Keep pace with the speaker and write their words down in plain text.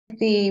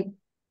the,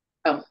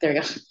 oh, there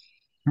you go.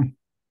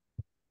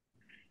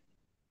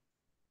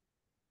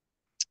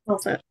 All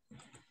set.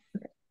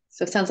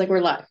 So it sounds like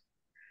we're live.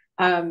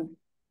 Um,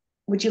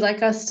 would you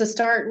like us to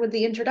start with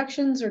the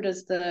introductions, or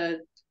does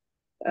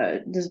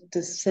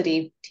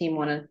city team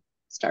want to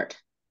start?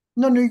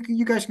 No,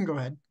 you guys can go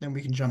ahead. Then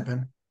we can jump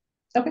in.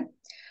 Okay.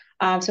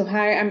 So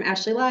hi, I'm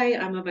Ashley Lai.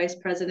 I'm a vice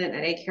president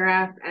at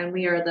ACAREF, and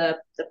we are the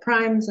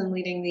primes and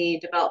leading the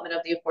development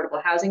of the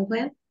affordable housing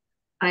plan.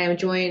 I am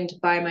joined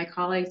by my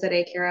colleagues at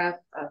ACAREF,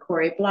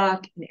 Corey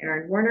Block and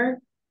Aaron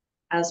Werner,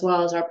 as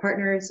well as our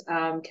partners,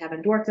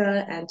 Kevin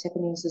Dworka and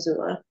Tiffany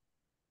Zazula.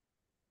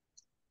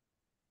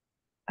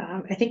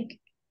 I think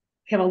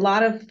we have a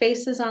lot of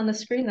faces on the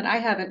screen that I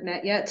haven't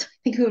met yet. I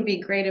think it would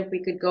be great if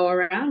we could go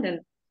around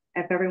and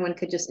if everyone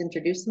could just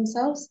introduce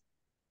themselves.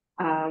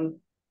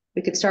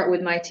 We could start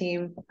with my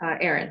team,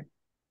 Aaron.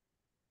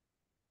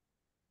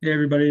 Hey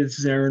everybody, this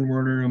is Aaron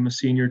Werner. I'm a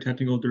senior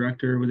technical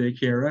director with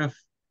AKRF.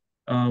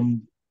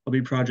 I'll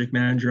be project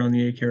manager on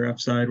the AKRF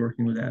side,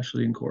 working with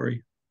Ashley and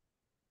Corey.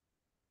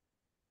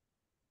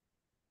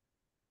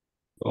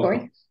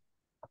 Corey?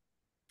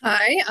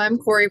 Hi, I'm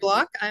Corey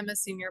Block. I'm a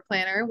senior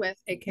planner with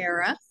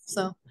AKRF.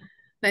 So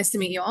nice to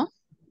meet you all.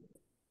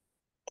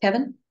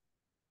 Kevin?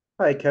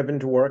 Hi, Kevin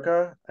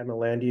Dworka. I'm a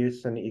land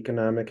use and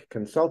economic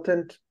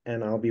consultant,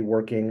 and I'll be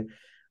working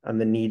on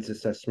the needs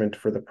assessment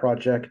for the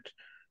project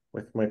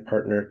with my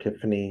partner,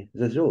 Tiffany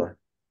Zazula.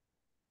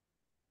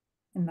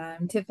 And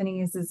I'm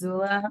Tiffany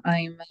Zazula.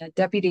 I'm a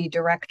deputy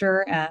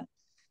director at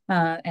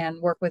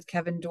and work with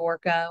Kevin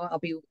Dworka. I'll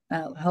be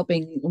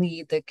helping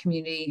lead the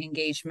community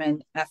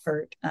engagement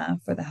effort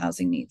for the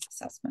housing needs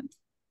assessment.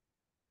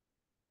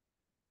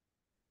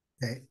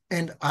 Okay,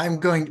 and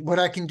what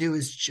I can do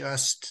is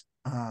just,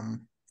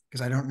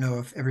 because I don't know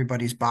if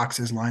everybody's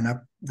boxes line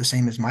up the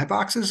same as my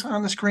boxes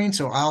on the screen,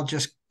 so I'll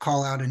just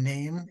call out a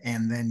name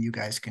and then you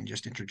guys can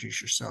just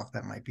introduce yourself.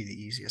 That might be the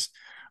easiest.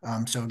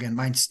 So again,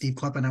 mine's Steve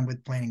Kleppen. I'm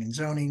with Planning and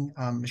Zoning.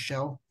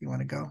 Michelle, you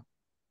want to go?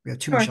 We have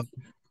two. Sure. Michelle.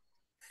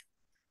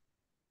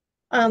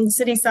 The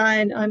city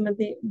side, I'm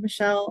the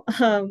Michelle,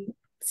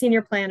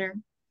 senior planner,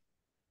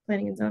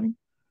 planning and zoning.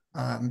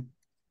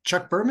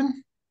 Chuck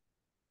Berman.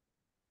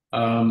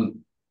 I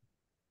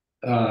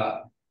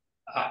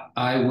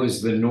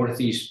was the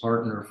Northeast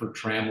partner for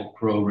Trammell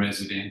Crow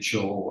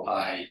Residential.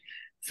 I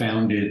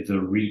founded the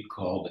REIT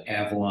called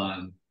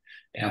Avalon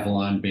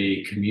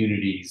Bay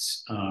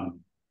Communities.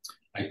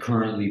 I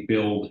currently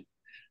build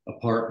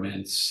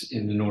apartments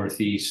in the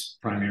Northeast,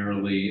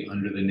 primarily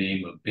under the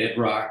name of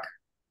Bedrock.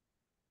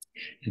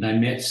 And I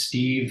met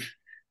Steve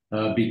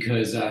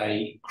because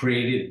I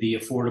created the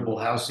affordable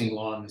housing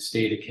law in the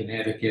state of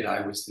Connecticut.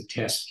 I was the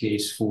test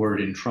case for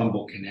it in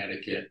Trumbull,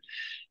 Connecticut.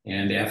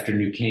 And after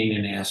New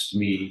Canaan asked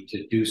me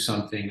to do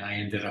something, I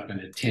ended up in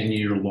a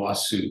 10-year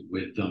lawsuit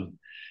with them,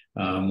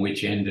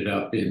 which ended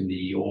up in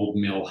the old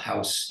mill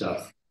house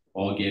stuff,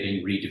 all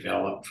getting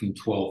redeveloped from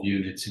 12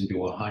 units into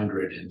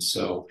 100. And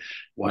so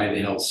why the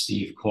hell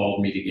Steve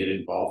called me to get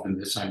involved in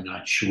this, I'm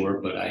not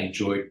sure, but I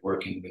enjoyed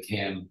working with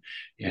him.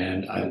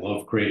 And I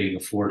love creating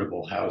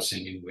affordable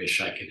housing and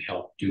wish I could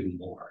help do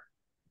more.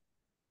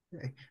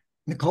 Okay.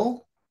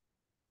 Nicole?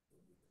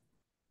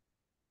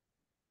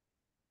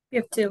 You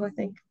have two, I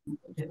think.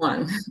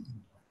 One.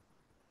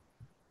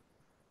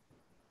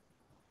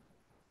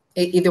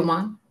 Either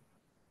one?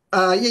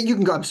 Yeah, you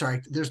can go. I'm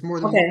sorry. There's more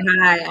than Okay. one.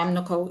 Hi, I'm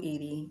Nicole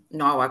Eady,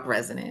 Norwalk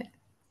resident.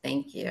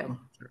 Thank you.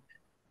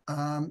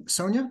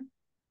 Sonia?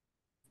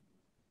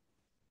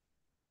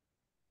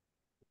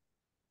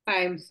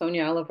 Hi, I'm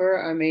Sonia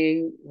Oliver. I'm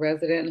a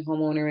resident and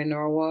homeowner in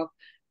Norwalk.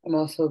 I'm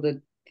also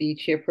the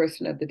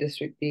chairperson of the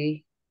District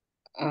B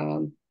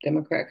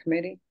Democrat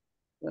Committee.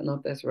 I don't know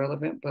if that's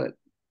relevant, but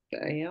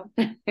I am.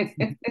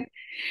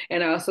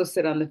 And I also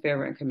sit on the Fair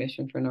Rent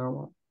Commission for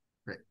Norwalk.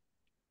 Great.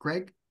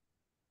 Greg?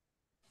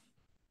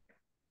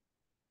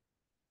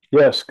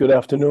 Yes, good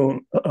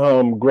afternoon.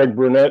 Greg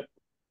Burnett.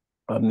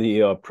 I'm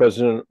the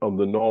president of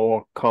the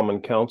Norwalk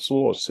Common Council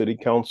or City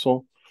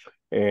Council,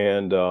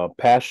 and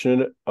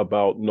passionate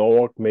about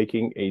Norwalk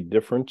making a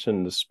difference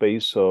in the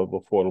space of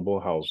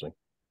affordable housing.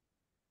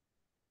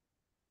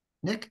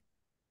 Nick?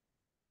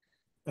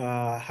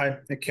 Hi,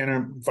 Nick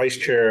Kenner, Vice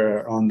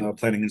Chair on the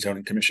Planning and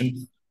Zoning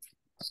Commission.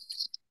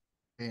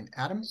 And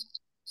Adam?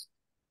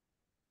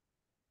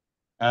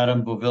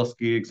 Adam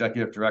Bovilsky,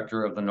 Executive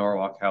Director of the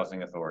Norwalk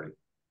Housing Authority.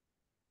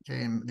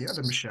 Okay, and the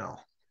other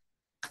Michelle.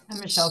 I'm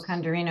Michelle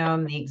Condorino.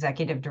 I'm the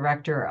Executive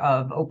Director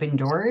of Open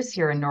Doors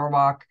here in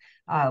Norwalk,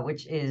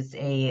 which is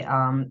a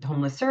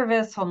homeless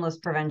service, homeless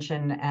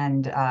prevention,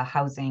 and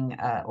housing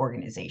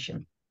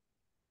organization.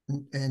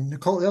 And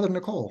Nicole, the other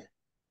Nicole.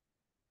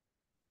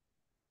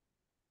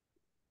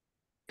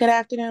 Good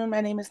afternoon.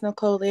 My name is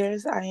Nicole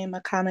Lears. I am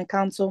a Common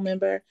Council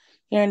member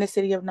here in the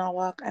city of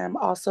Norwalk. I'm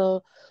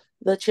also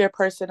the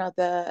chairperson of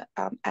the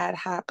ad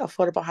hoc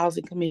Affordable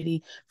Housing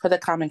Committee for the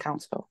Common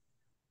Council.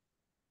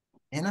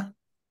 Anna?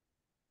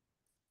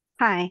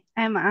 Hi,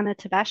 I'm Anna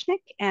Tabashnik,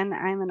 and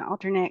I'm an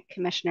alternate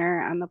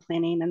commissioner on the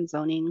Planning and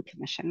Zoning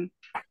Commission.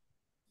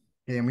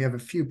 Okay, and we have a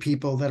few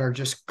people that are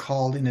just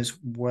called in as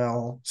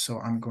well, so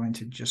I'm going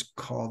to just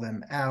call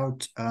them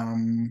out.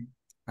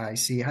 I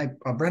see. Hi,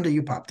 Brenda,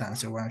 you popped on,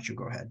 so why don't you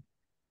go ahead?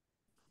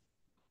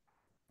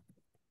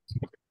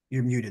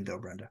 You're muted though,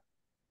 Brenda.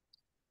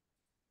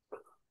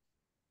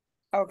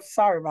 Oh,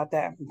 sorry about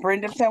that.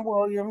 Brenda Penn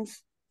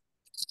Williams,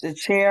 the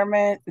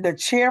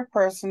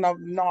chairperson of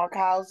the Norwalk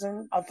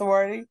Housing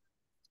Authority,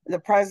 the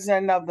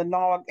president of the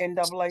Norwalk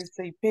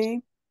NAACP.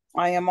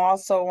 I am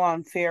also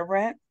on Fair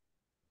Rent.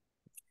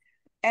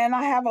 And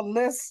I have a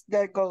list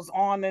that goes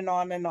on and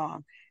on and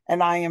on.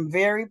 And I am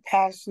very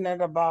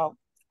passionate about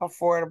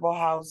affordable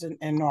housing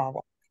in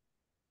Norwalk.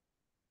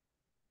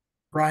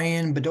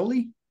 Brian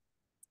Bedoli.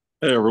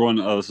 Hey everyone,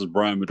 this is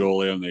Brian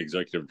Bedoli. I'm the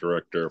executive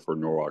director for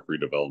Norwalk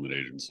Redevelopment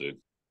Agency.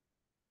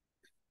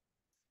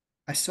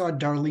 I saw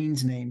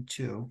Darlene's name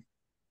too.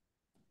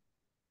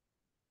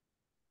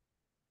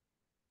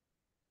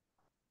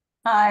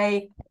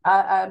 Hi,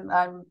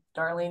 I'm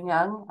Darlene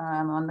Young.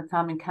 I'm on the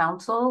Common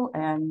Council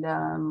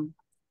and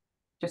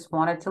just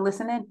wanted to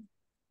listen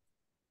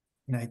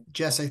in.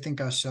 Jess, I think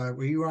I saw.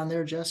 Were you on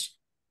there, Jess?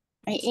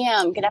 I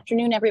am. Good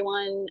afternoon,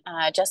 everyone.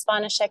 Jess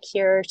Bonashek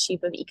here,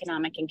 Chief of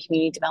Economic and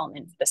Community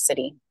Development for the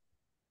city.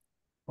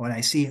 Oh, and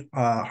I see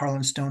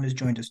Harlan Stone has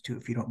joined us too,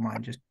 if you don't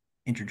mind just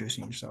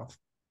introducing yourself.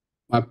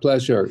 My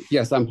pleasure.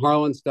 Yes, I'm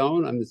Harlan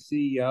Stone. I'm the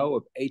CEO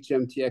of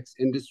HMTX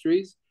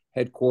Industries,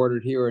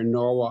 headquartered here in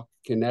Norwalk,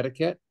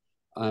 Connecticut.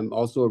 I'm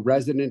also a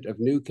resident of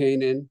New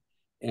Canaan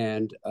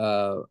and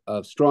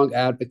a strong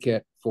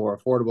advocate for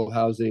affordable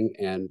housing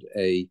and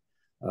a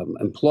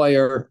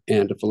employer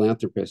and a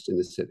philanthropist in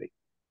the city.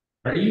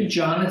 Are you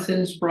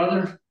Jonathan's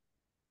brother?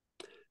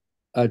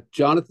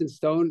 Jonathan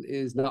Stone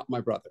is not my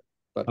brother,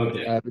 but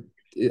okay.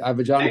 I have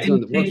a Jonathan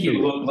Stone that works for me. I didn't think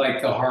you looked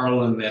like the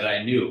Harlan that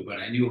I knew, but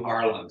I knew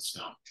Harlan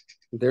Stone.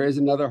 There is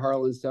another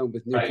Harlan Stone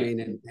with New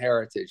Canaan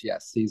heritage.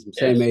 Yes, he's the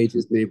same age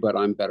as me, but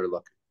I'm better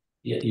looking.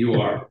 Yeah, you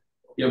are.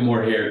 You have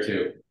more hair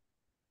too.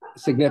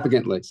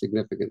 Significantly.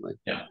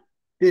 Yeah.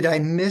 Did I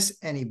miss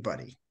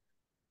anybody?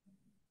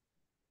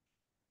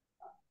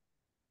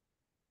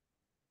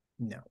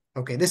 No.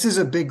 Okay, this is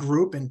a big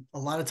group, and a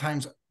lot of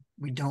times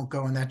we don't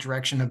go in that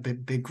direction, a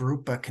big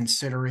group, but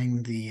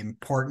considering the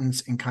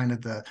importance and kind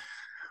of the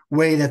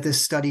way that this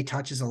study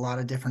touches a lot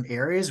of different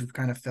areas, we've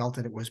kind of felt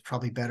that it was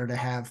probably better to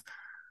have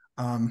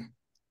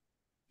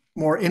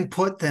more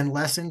input than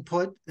less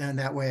input. And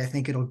that way, I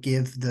think it'll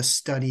give the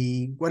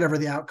study, whatever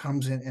the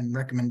outcomes and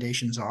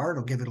recommendations are,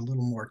 it'll give it a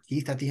little more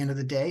teeth at the end of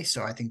the day.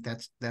 So I think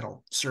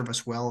that'll serve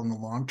us well in the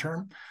long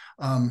term.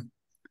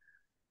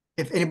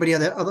 If anybody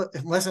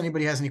unless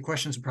anybody has any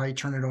questions, we'll probably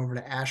turn it over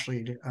to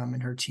Ashley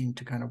and her team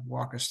to kind of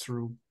walk us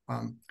through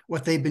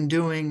what they've been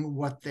doing,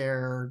 what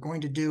they're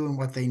going to do, and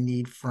what they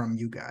need from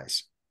you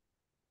guys.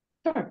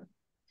 Sure.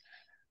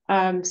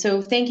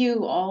 So thank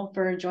you all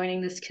for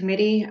joining this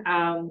committee.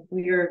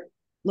 We are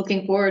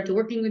looking forward to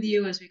working with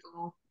you as we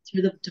go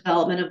through the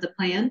development of the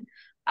plan.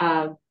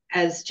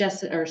 As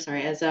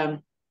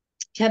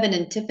Kevin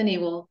and Tiffany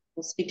will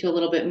speak to a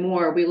little bit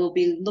more, we will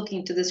be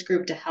looking to this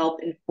group to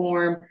help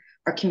inform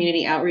our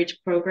community outreach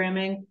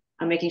programming,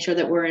 making sure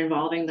that we're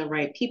involving the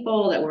right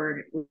people, that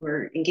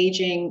we're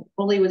engaging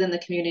fully within the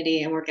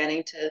community, and we're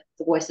getting to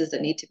the voices that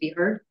need to be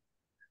heard.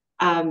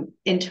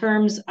 In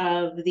terms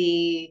of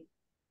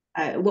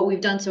what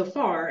we've done so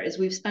far is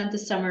we've spent the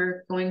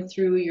summer going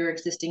through your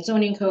existing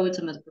zoning code,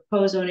 some of the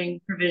proposed zoning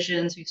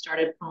provisions. We've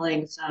started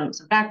pulling some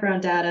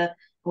background data.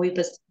 We've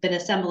been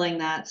assembling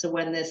that, so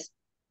when this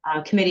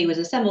committee was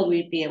assembled,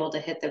 we'd be able to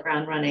hit the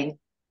ground running.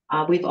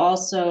 We've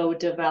also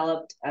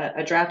developed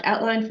a draft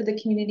outline for the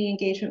community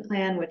engagement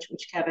plan, which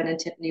Kevin and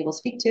Tiffany will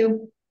speak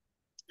to,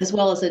 as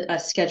well as a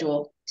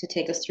schedule to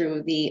take us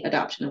through the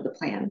adoption of the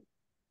plan.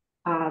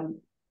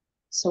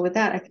 So with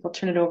that, I think I'll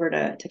turn it over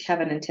to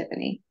Kevin and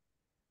Tiffany.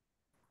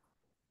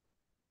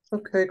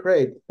 Okay,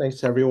 great.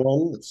 Thanks,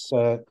 everyone. It's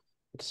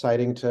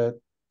exciting to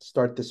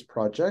start this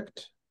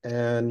project.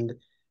 And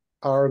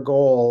our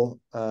goal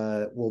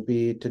will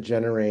be to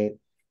generate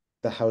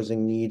the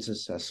housing needs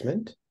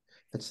assessment.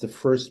 That's the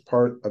first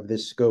part of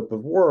this scope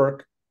of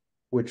work,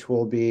 which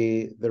will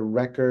be the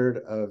record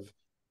of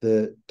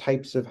the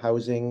types of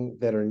housing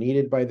that are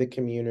needed by the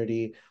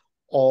community,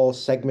 all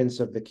segments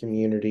of the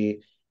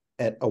community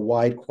at a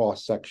wide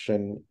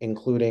cross-section,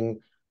 including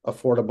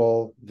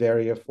affordable,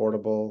 very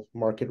affordable,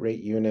 market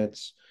rate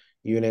units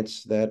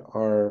that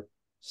are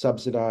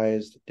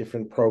subsidized,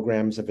 different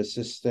programs of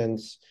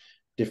assistance,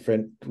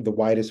 the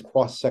widest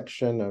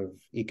cross-section of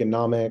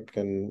economic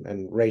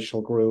and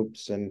racial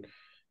groups, and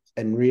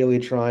really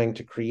trying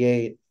to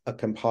create a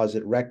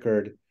composite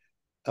record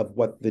of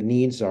what the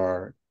needs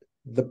are.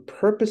 The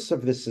purpose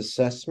of this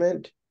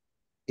assessment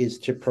is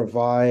to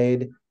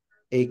provide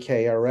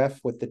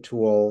AKRF with the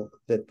tool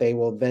that they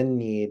will then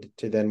need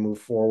to then move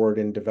forward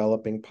in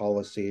developing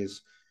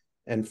policies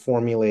and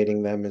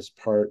formulating them as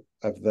part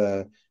of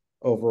the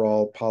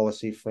overall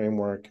policy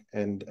framework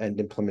and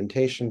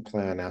implementation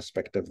plan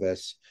aspect of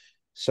this.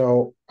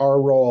 So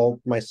our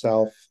role,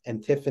 myself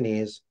and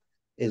Tiffany's,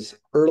 is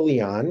early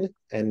on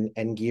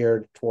and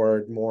geared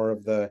toward more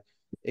of the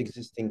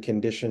existing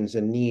conditions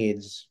and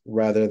needs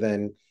rather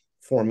than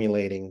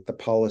formulating the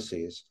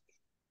policies.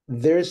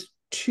 There's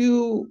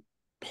two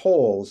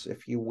poles,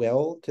 if you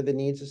will, to the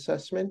needs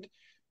assessment.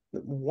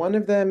 One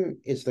of them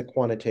is the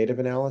quantitative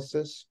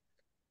analysis,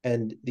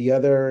 and the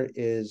other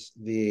is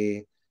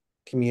the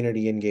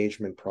community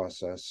engagement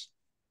process.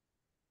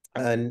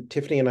 And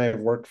Tiffany and I have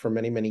worked for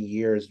many, many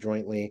years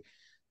jointly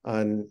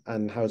on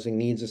housing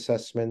needs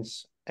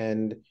assessments,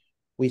 and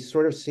we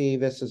sort of see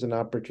this as an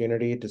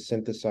opportunity to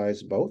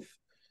synthesize both.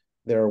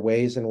 There are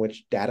ways in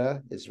which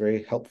data is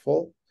very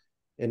helpful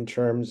in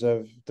terms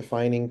of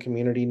defining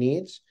community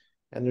needs,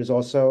 and there's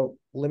also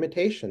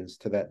limitations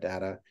to that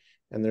data.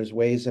 And there's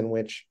ways in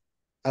which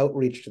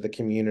outreach to the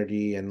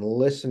community and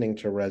listening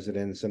to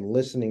residents and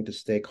listening to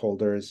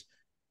stakeholders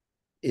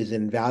is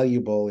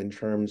invaluable in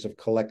terms of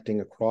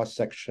collecting a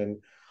cross-section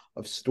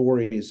of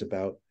stories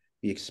about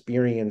the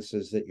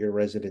experiences that your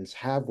residents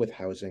have with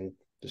housing,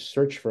 the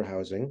search for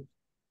housing,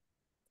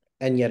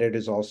 and yet it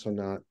is also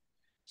not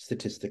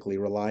statistically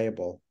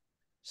reliable.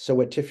 So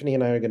what Tiffany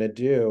and I are going to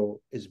do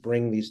is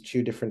bring these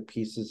two different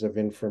pieces of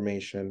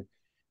information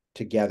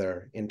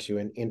together into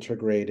an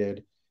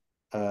integrated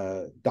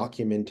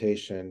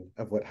documentation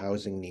of what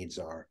housing needs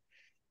are.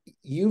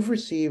 You've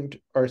received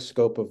our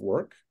scope of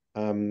work,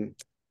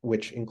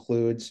 which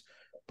includes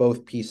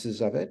both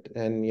pieces of it.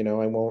 And, you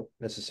know, I won't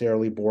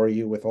necessarily bore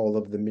you with all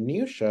of the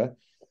minutiae,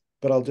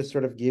 but I'll just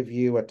sort of give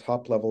you a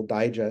top-level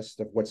digest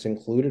of what's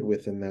included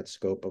within that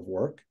scope of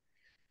work.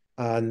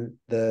 On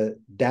the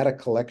data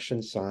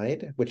collection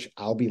side, which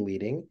I'll be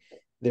leading,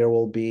 there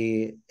will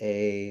be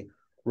a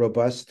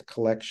robust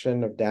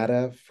collection of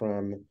data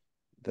from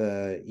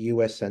the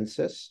US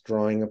Census,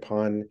 drawing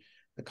upon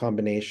a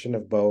combination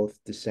of both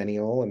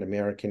decennial and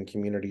American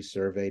Community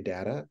Survey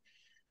data.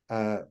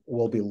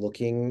 We'll be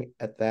looking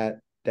at that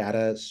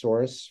data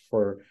source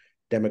for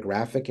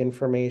demographic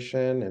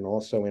information and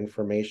also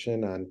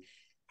information on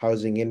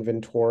housing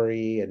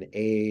inventory and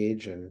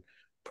age and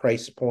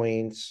price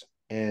points.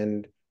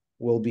 And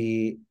we'll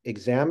be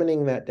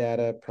examining that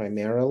data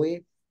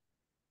primarily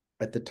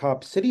at the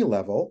top city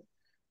level.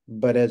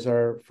 But as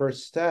our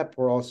first step,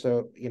 we're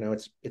also, you know,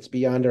 it's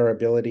beyond our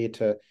ability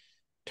to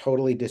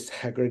totally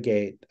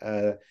disaggregate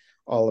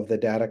all of the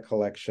data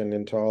collection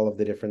into all of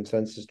the different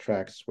census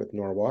tracts with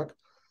Norwalk.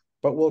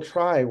 But we'll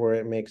try where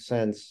it makes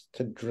sense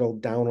to drill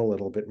down a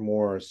little bit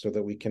more so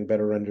that we can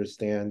better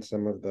understand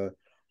some of the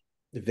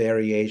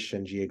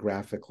variation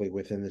geographically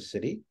within the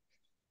city.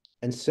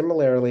 And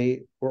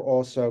similarly, we're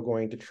also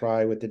going to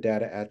try with the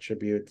data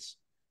attributes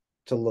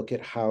to look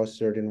at how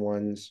certain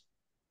ones,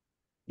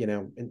 you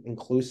know,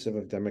 inclusive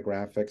of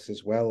demographics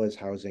as well as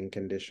housing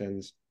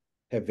conditions,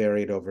 have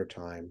varied over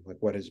time, like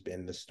what has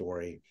been the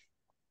story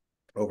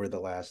over the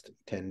last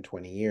 10,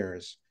 20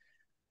 years.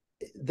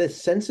 The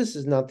census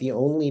is not the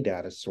only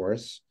data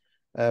source.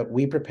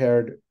 We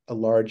prepared a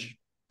large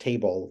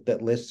table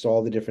that lists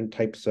all the different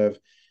types of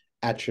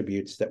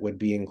attributes that would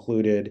be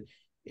included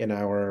in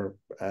our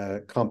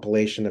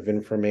compilation of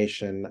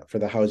information for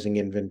the housing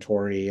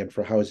inventory and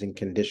for housing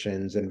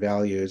conditions and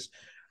values.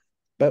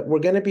 But we're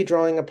going to be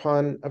drawing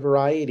upon a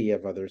variety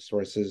of other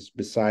sources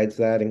besides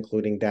that,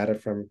 including data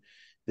from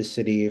the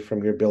city,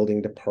 from your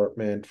building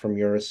department, from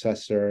your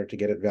assessor to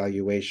get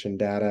evaluation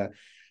data.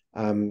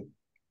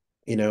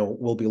 You know,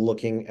 we'll be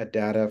looking at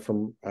data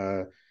from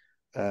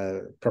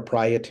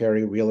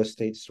proprietary real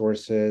estate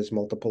sources,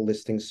 multiple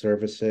listing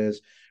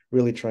services,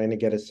 really trying to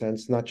get a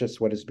sense, not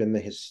just what has been the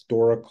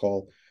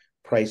historical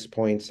price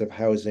points of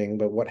housing,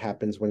 but what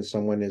happens when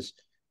someone is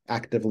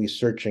actively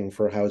searching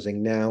for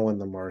housing now on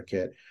the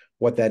market,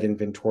 what that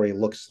inventory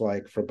looks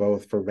like for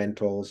both for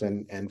rentals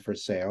and for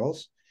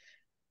sales.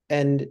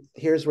 And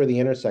here's where the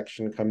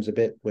intersection comes a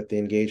bit with the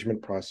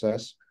engagement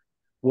process.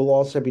 We'll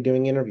also be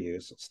doing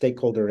interviews,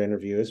 stakeholder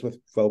interviews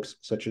with folks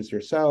such as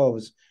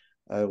yourselves,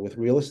 with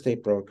real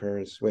estate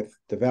brokers, with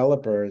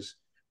developers,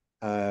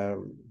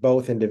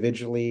 both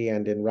individually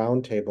and in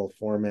roundtable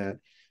format,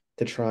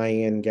 to try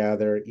and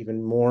gather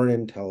even more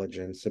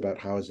intelligence about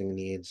housing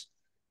needs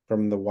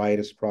from the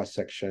widest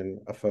cross-section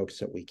of folks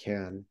that we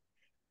can.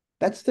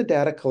 That's the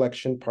data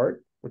collection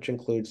part, which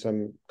includes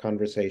some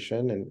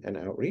conversation and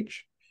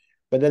outreach.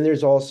 But then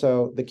there's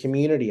also the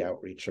community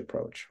outreach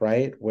approach,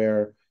 right?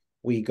 Where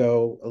we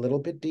go a little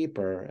bit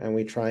deeper and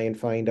we try and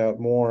find out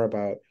more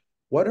about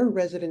what are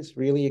residents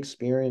really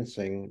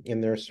experiencing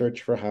in their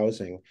search for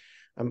housing?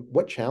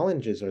 What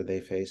challenges are they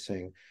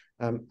facing?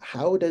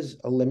 How does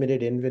a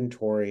limited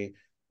inventory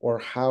or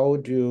how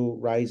do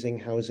rising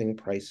housing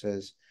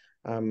prices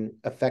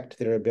affect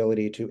their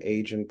ability to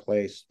age in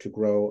place, to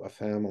grow a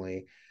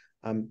family?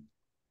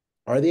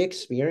 Are they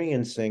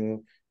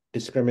experiencing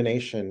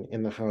discrimination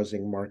in the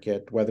housing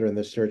market, whether in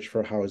the search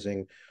for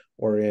housing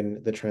or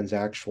in the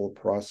transactional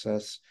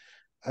process?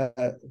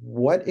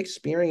 What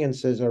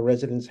experiences are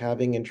residents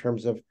having in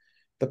terms of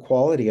the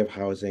quality of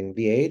housing,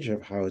 the age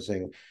of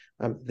housing,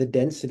 the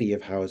density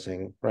of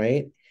housing,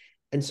 right?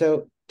 And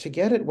so to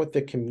get at what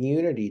the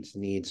community's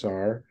needs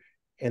are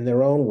in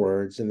their own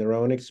words, in their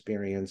own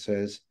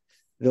experiences,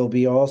 there'll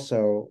be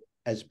also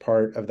as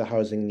part of the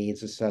housing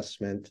needs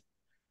assessment,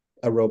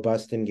 a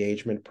robust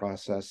engagement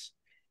process.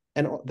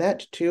 And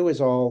that too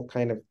is all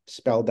kind of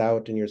spelled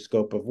out in your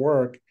scope of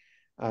work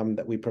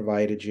that we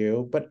provided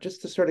you. But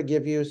just to sort of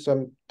give you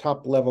some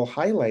top level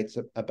highlights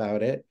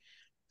about it,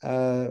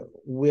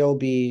 we'll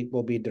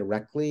be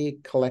directly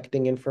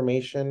collecting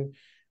information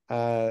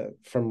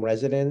from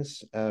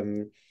residents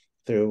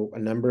through a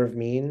number of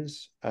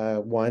means.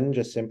 One,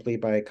 just simply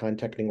by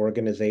contacting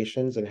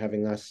organizations and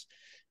having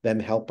them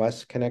help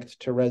us connect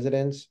to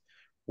residents.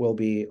 We'll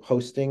be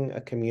hosting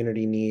a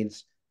community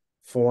needs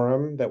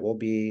forum that will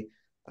be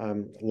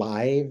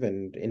live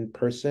and in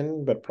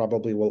person, but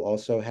probably we'll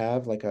also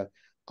have like a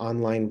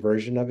online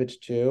version of it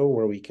too,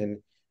 where we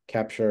can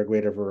capture a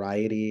greater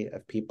variety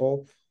of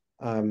people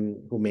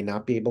who may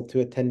not be able to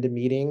attend a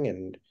meeting,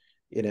 and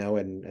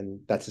and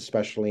that's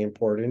especially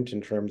important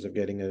in terms of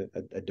getting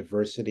a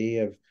diversity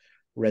of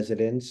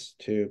residents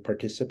to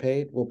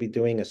participate. We'll be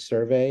doing a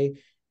survey,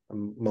 a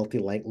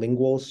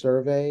multilingual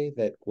survey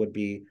that would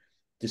be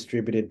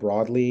distributed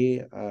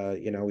broadly.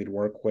 We'd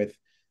work with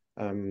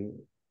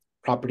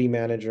property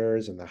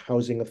managers and the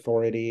housing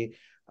authority,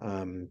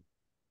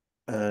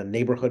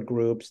 neighborhood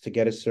groups to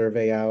get a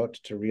survey out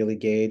to really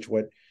gauge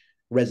what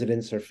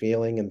residents are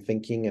feeling and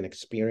thinking and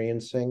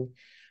experiencing.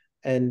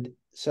 And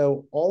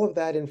so all of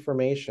that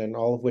information,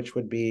 all of which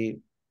would be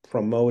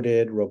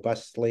promoted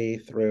robustly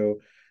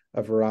through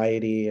a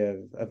variety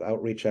of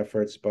outreach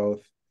efforts,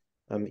 both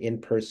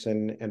in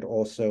person and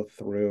also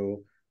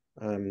through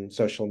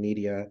social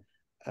media,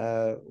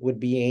 would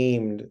be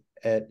aimed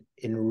at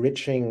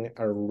enriching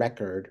our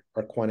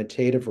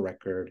quantitative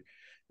record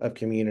of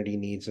community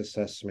needs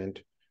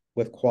assessment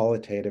with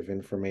qualitative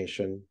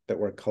information that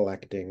we're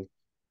collecting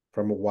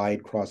from a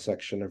wide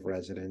cross-section of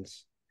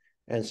residents.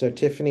 And so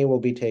Tiffany will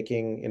be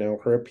taking,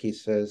 her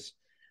pieces.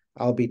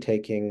 I'll be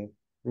taking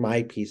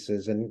my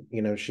pieces, and,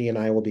 she and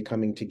I will be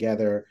coming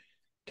together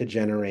to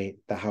generate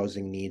the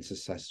housing needs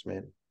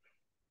assessment.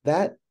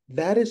 That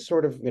is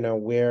sort of,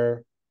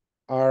 where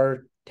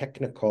our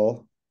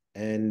technical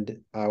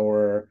and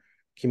our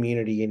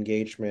community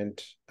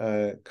engagement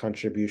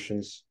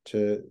contributions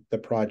to the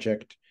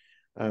project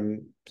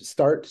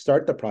start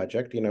the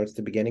project. It's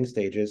the beginning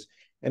stages,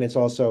 and it's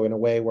also in a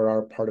way where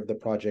our part of the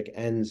project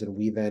ends, and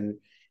we then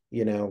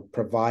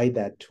provide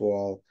that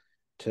tool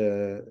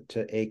to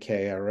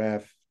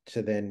AKRF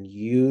to then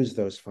use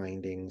those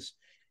findings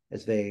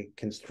as they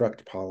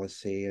construct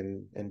policy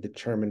and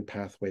determine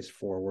pathways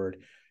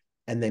forward,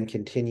 and then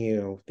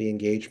continue the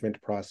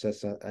engagement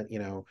process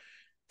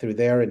through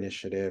their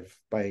initiative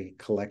by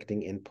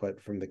collecting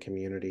input from the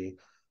community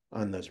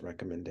on those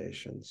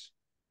recommendations.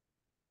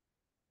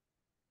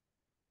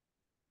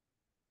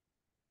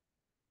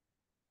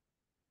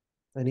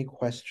 Any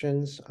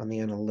questions on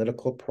the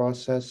analytical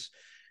process,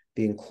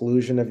 the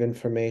inclusion of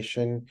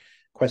information,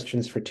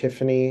 questions for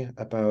Tiffany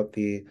about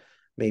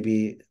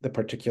maybe the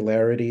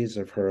particularities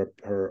of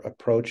her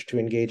approach to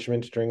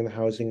engagement during the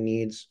housing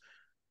needs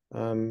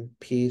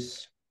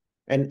piece?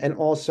 And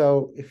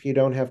also, if you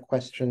don't have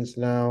questions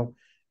now,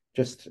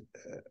 just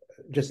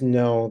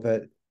know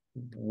that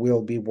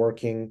we'll be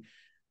working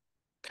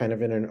kind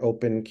of in an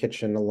open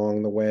kitchen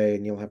along the way,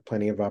 and you'll have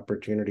plenty of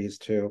opportunities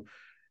to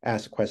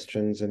ask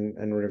questions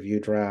and review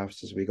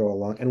drafts as we go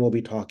along, and we'll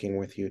be talking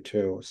with you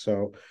too.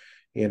 So,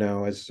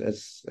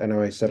 as I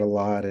know I said a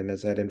lot, and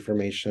as that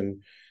information,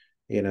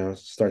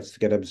 starts to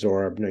get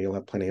absorbed, you'll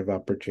have plenty of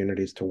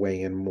opportunities to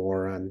weigh in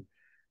more on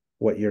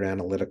what your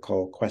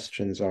analytical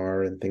questions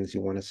are and things you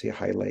want to see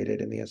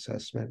highlighted in the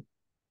assessment.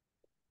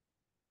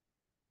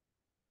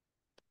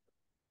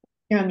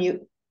 You're on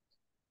mute.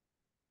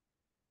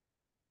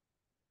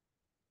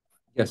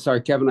 Yeah,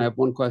 sorry, Kevin, I have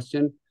one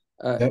question.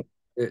 Yep.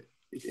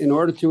 In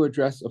order to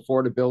address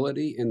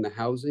affordability in the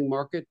housing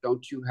market,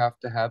 don't you have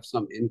to have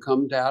some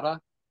income data,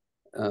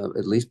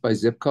 at least by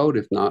zip code,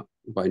 if not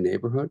by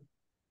neighborhood?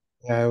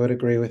 Yeah, I would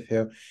agree with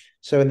you.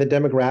 So in the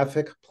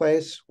demographic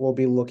place, we'll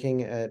be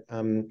looking at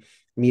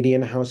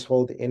median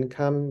household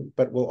income,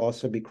 but we'll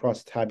also be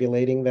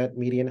cross-tabulating that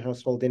median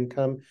household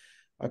income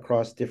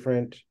across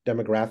different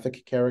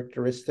demographic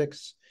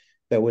characteristics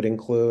that would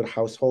include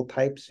household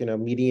types.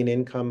 Median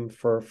income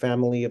for a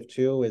family of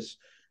two is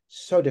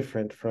so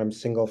different from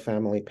single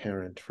family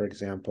parent, for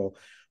example.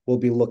 We'll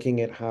be looking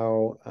at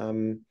how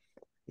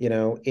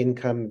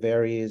income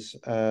varies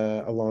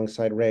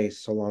alongside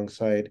race,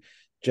 alongside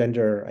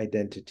gender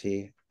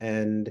identity.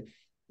 And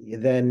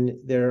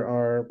then there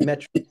are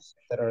metrics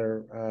that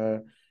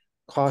are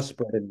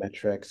cost-burden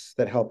metrics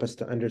that help us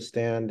to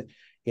understand,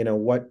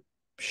 what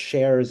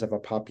shares of a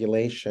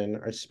population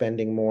are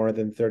spending more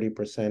than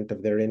 30%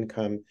 of their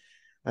income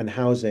on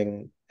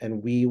housing.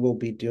 And we will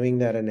be doing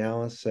that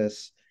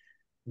analysis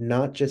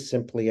not just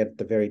simply at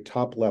the very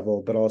top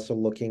level, but also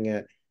looking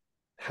at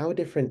how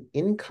different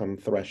income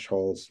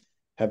thresholds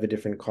have a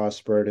different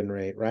cost burden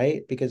rate,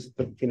 right? Because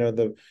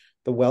the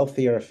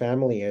wealthier a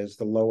family is,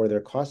 the lower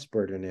their cost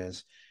burden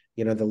is.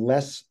 The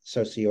less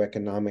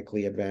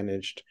socioeconomically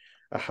advantaged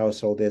a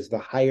household is, the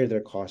higher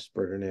their cost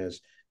burden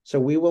is. So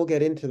we will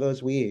get into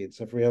those weeds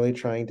of really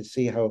trying to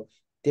see how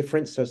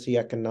different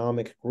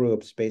socioeconomic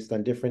groups based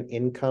on different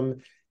income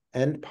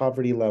and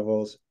poverty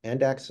levels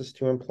and access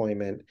to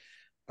employment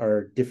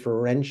are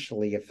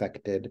differentially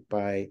affected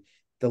by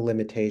the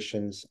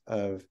limitations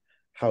of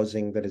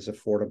housing that is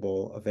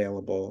affordable,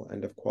 available,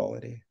 and of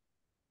quality.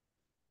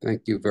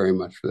 Thank you very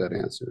much for that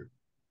answer.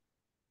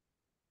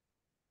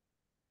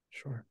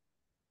 Sure.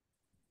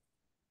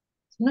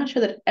 I'm not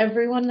sure that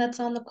everyone that's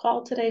on the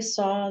call today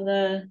saw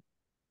the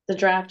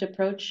draft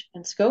approach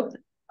and scope.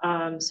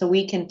 So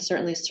we can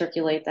certainly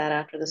circulate that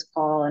after this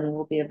call, and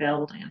we'll be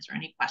available to answer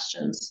any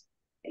questions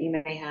that you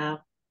may have.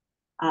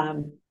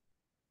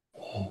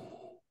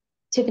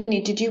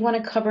 Tiffany, did you want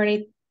to cover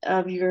any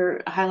of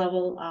your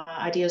high-level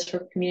ideas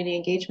for community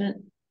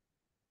engagement?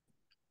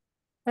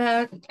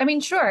 I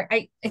mean, sure.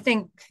 I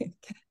think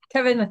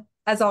Kevin,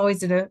 as always,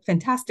 did a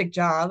fantastic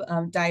job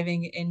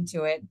diving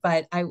into it.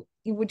 But I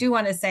do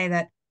want to say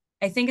that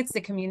I think it's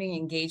the community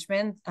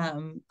engagement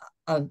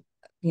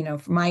you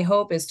know, my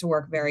hope is to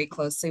work very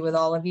closely with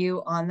all of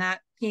you on that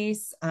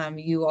piece.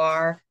 You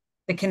are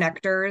the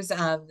connectors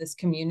of this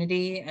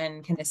community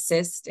and can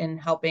assist in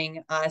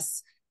helping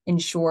us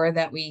ensure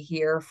that we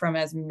hear from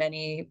as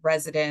many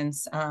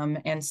residents and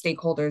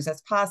stakeholders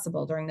as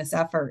possible during this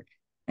effort.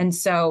 And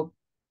so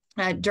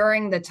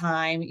during the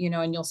time, you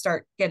know, and you'll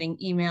start getting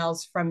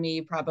emails from me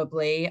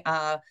probably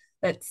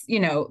that's, you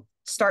know,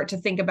 start to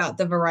think about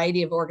the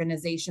variety of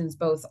organizations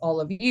both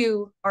all of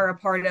you are a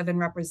part of and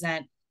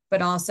represent,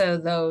 but also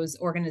those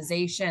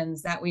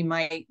organizations that we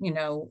might, you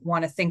know,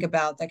 want to think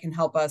about that can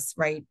help us,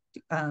 right,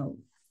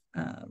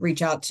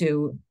 reach out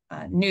to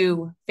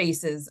new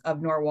faces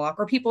of Norwalk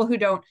or people who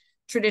don't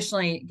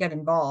traditionally get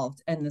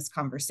involved in this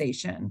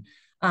conversation.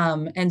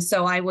 And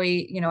so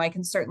I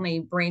can certainly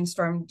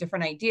brainstorm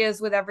different ideas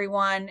with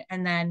everyone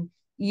and then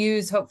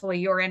use hopefully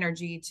your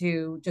energy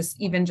to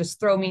just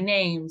throw me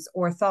names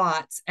or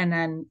thoughts. And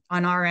then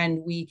on our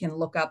end, we can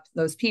look up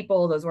those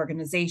people, those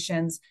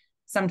organizations.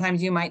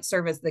 Sometimes you might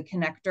serve as the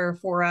connector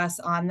for us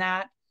on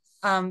that.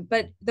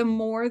 But the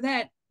more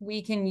that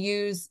we can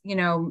use, you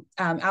know,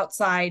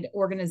 outside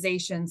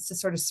organizations to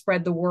sort of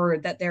spread the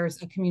word that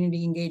there's a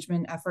community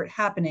engagement effort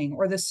happening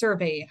or the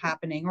survey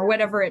happening or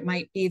whatever it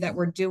might be that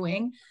we're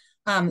doing,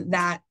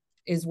 that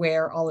is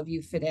where all of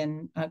you fit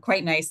in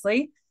quite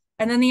nicely.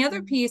 And then the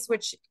other piece,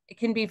 which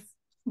can be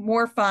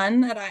more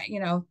fun that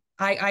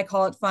I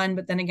call it fun,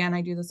 but then again,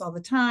 I do this all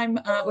the time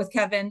with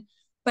Kevin,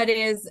 but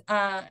is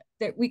that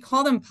we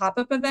call them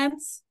pop-up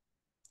events.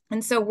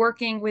 And so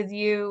working with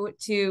you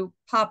to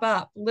pop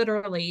up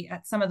literally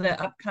at some of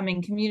the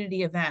upcoming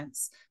community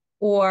events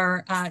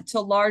or to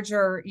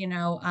larger, you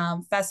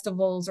know,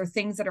 festivals or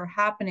things that are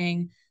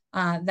happening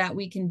that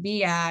we can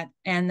be at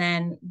and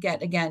then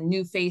get, again,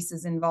 new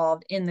faces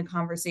involved in the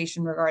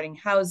conversation regarding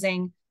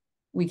housing.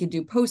 We could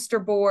do poster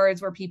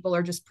boards where people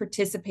are just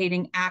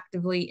participating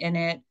actively in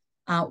it.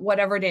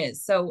 Whatever it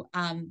is. So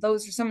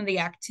those are some of the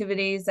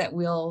activities that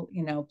we'll,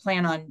 you know,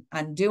 plan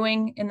on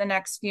doing in the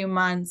next few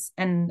months.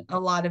 And a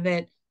lot of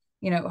it,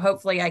 you know,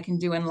 hopefully I can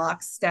do in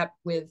lockstep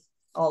with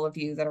all of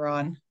you that are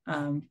on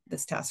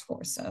this task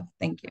force. So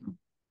thank you.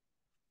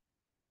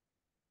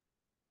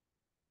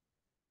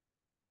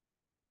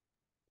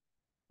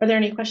 Are there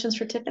any questions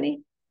for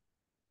Tiffany?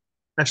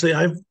 Actually,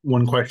 I have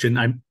one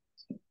question.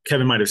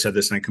 Kevin might have said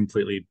this and I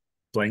completely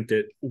blanked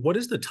it. What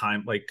is the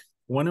time? Like,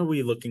 when are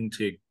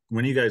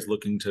you guys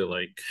looking to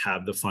like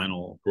have the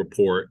final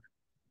report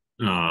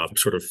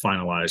sort of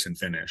finalized and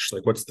finished?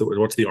 Like what's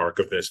the arc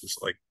of this? Is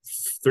it like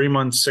 3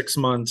 months, 6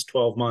 months,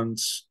 12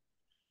 months?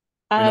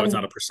 I know it's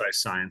not a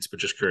precise science, but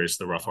just curious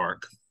the rough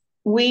arc.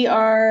 We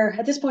are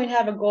at this point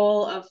have a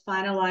goal of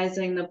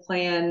finalizing the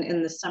plan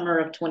in the summer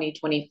of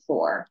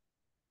 2024.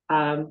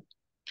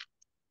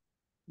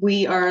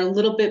 We are a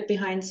little bit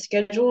behind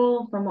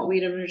schedule from what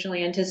we'd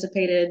originally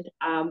anticipated,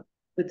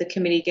 with the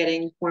committee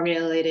getting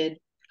formulated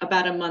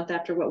about a month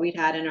after what we'd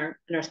had in our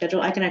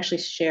schedule. I can actually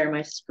share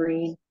my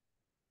screen.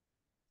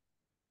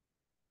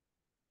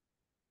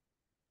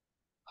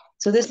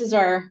 So this is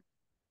our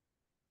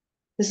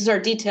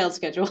detailed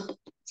schedule.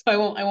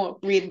 So I won't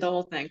read the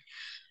whole thing.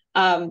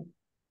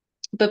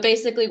 But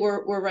basically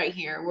we're right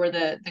here. We're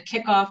the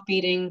kickoff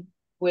meeting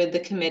with the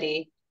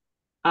committee.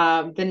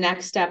 The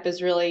next step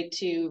is really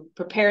to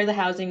prepare the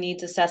housing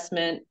needs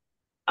assessment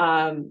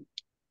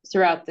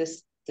throughout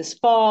this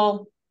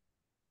fall,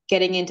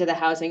 getting into the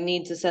housing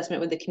needs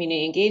assessment with the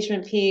community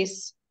engagement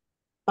piece,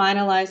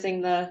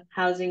 finalizing the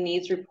housing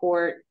needs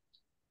report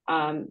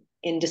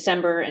in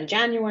December and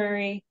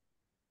January.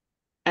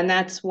 And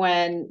that's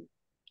when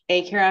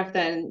ACAREF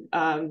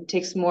then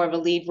takes more of a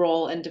lead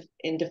role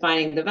in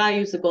defining the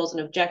values, the goals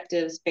and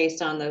objectives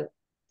based on the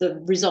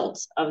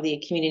results of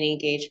the community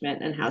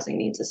engagement and housing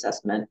needs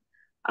assessment.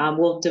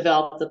 We'll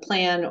develop the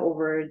plan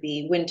over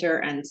the winter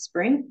and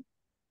spring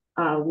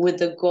with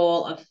the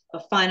goal of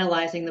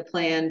finalizing the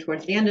plan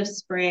towards the end of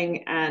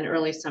spring and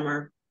early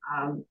summer,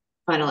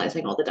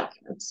 finalizing all the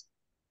documents.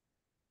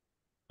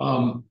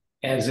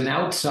 As an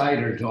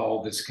outsider to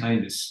all this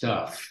kind of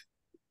stuff,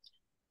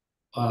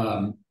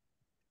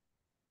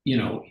 you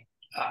know,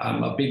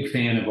 I'm a big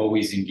fan of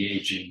always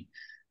engaging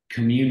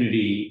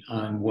community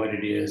on what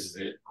it is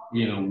that,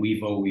 you know,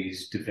 we've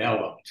always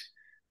developed.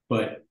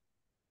 But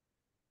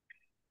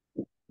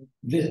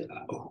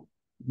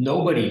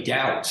nobody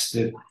doubts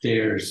that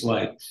there's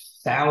like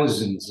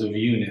thousands of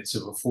units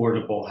of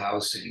affordable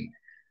housing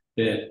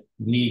that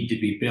need to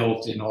be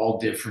built in all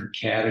different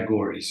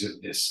categories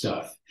of this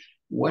stuff.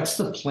 What's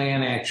the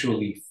plan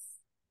actually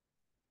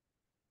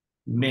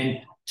meant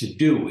to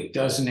do? It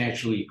doesn't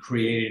actually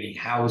create any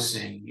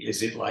housing.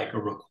 Is it like a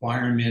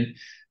requirement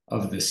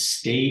of the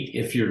state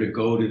if you're to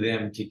go to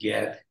them to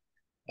get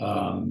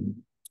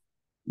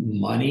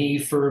money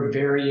for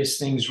various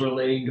things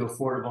relating to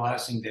affordable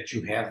housing, that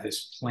you have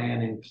this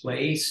plan in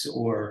place?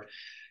 Or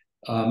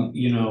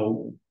you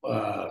know,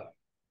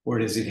 or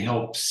does it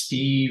help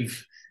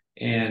Steve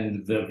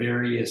and the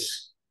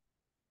various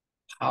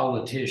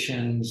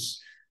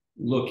politicians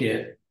look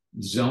at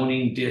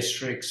zoning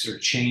districts or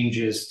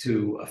changes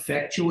to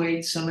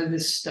effectuate some of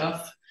this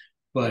stuff?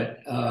 But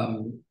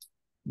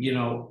you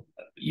know,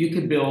 you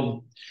could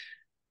build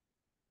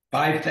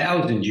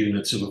 5,000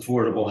 units of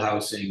affordable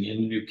housing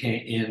in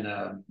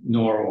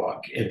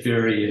Norwalk at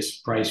various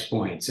price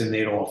points, and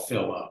they'd all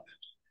fill up.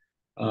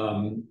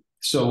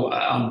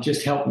 So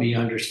just help me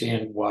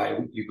understand why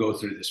you go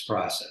through this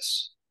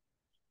process.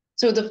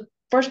 So the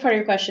first part of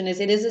your question is,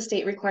 it is a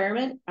state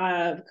requirement.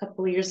 A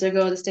couple of years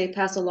ago, the state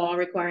passed a law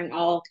requiring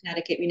all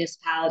Connecticut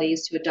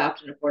municipalities to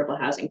adopt an affordable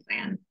housing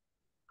plan.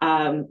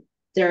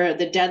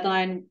 The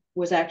deadline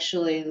was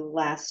actually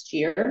last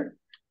year.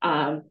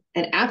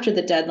 And after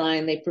the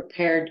deadline, they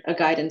prepared a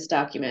guidance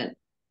document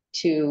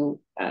to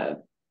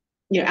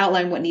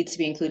outline what needs to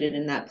be included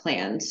in that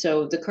plan.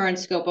 So the current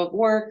scope of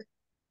work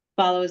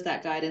follows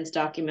that guidance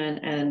document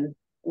and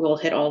will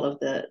hit all of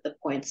the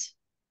points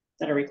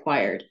that are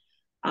required.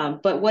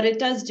 But what it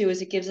does do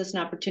is it gives us an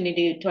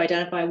opportunity to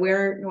identify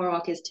where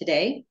Norwalk is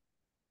today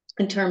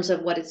in terms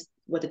of what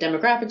the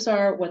demographics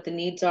are, what the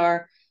needs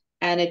are,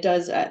 and it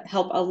does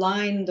help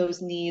align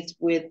those needs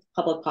with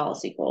public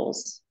policy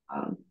goals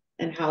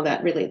and how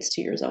that relates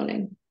to your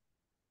zoning.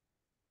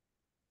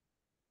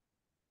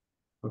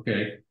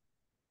 Okay.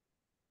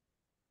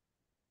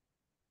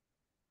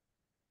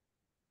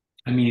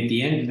 I mean, at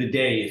the end of the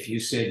day, if you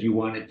said you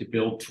wanted to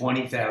build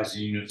 20,000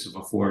 units of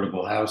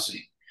affordable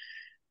housing,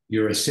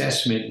 your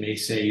assessment may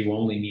say you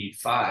only need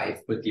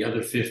 5, but the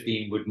other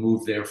 15 would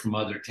move there from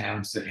other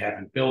towns that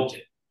haven't built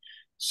it.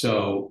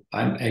 So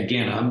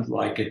I'm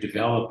like a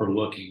developer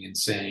looking and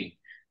saying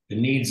the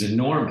need's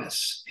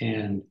enormous.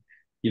 And,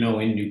 you know,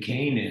 in New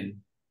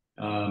Canaan,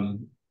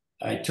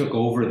 I took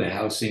over the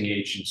housing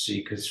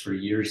agency because for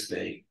years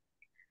they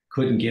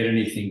couldn't get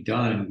anything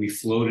done. We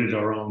floated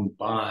our own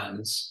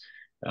bonds.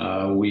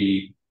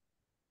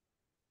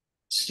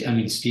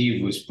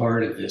 Steve was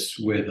part of this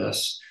with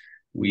us.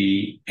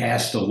 We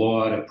passed a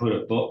law to put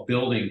a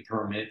building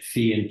permit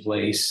fee in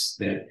place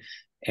that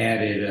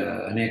added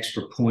an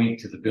extra point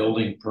to the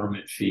building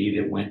permit fee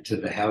that went to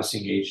the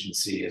housing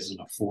agency as an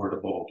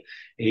affordable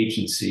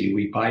agency.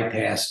 We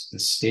bypassed the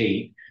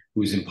state,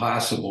 who's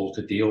impossible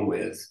to deal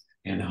with,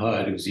 and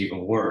HUD, who's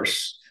even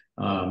worse,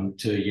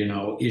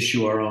 to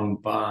issue our own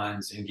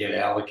bonds and get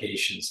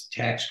allocations,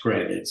 tax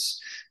credits.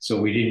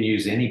 So we didn't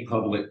use any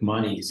public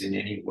monies in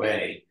any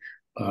way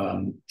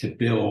to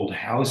build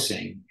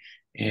housing.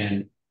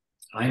 And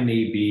I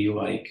may be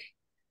like,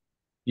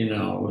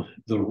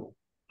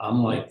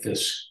 I'm like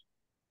this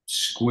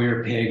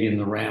square peg in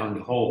the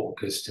round hole,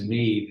 because to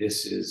me,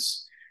 this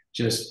is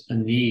just a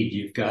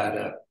need.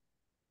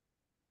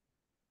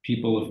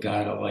 People have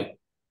got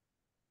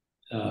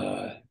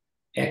to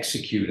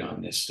execute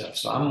on this stuff.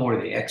 So I'm more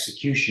the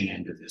execution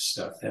end of this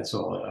stuff. That's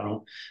all. I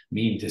don't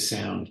mean to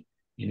sound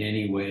in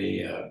any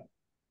way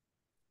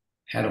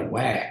out of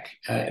whack,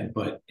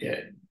 but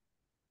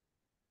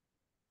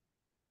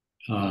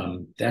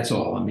that's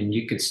all. I mean,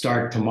 you could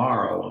start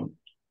tomorrow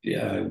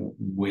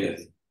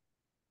with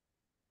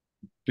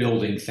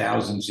building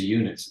thousands of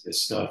units of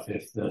this stuff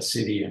if the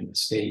city and the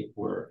state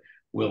were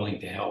willing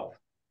to help,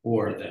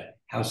 or the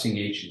housing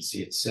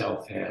agency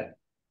itself had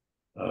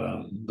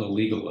the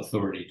legal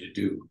authority to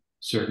do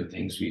certain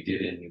things we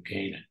did in New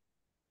Canaan.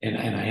 And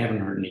I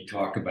haven't heard any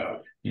talk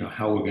about,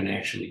 how we're going to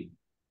actually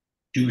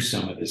do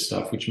some of this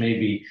stuff, which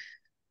maybe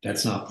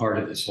that's not part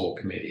of this whole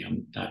committee.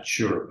 I'm not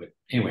sure, but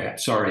anyway, I'm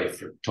sorry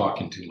for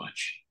talking too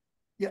much.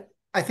 Yeah,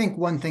 I think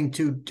one thing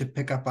too, to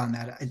pick up on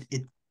that,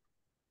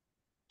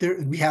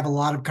 we have a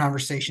lot of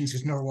conversations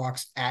because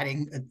Norwalk's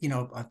adding,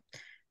 a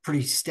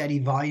pretty steady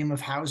volume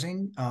of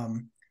housing.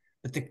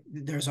 But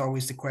there's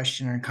always the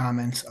question and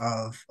comments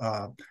of,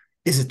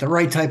 is it the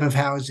right type of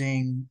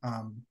housing?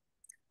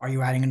 Are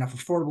you adding enough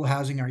affordable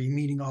housing? Are you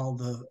meeting all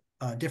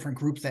the different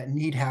groups that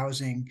need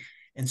housing?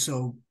 And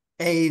so,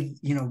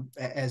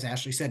 as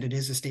Ashley said, it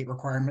is a state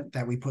requirement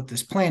that we put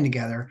this plan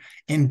together.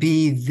 And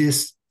B,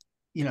 this,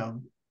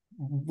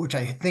 which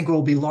I think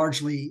will be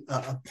largely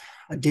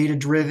a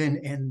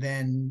data-driven and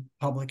then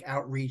public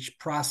outreach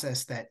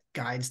process that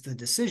guides the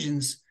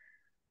decisions.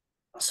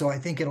 So I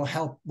think it'll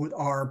help with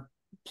our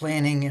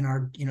planning and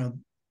our,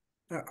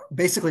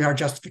 basically our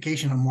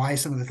justification on why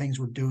some of the things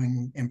we're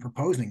doing and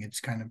proposing, it's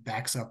kind of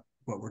backs up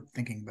what we're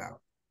thinking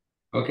about.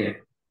 Okay.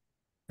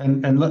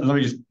 And let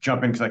me just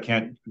jump in because I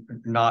can't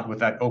not with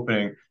that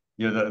opening.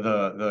 You know,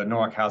 the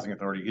Norwalk Housing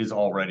Authority is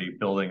already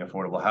building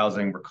affordable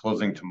housing. We're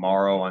closing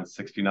tomorrow on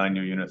 69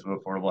 new units of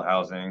affordable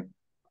housing.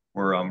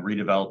 We're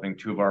redeveloping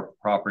 2 of our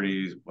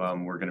properties.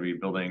 We're going to be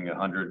building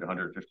 100 to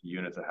 150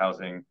 units of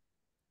housing.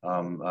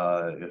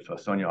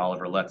 If Sonia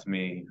Oliver lets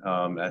me,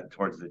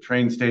 towards the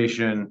train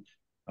station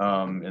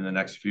in the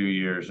next few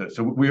years.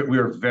 So we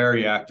are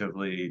very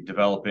actively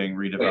developing,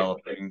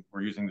 redeveloping.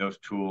 We're using those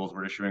tools.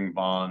 We're issuing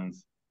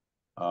bonds.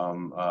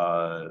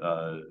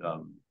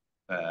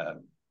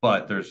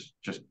 But there's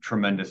just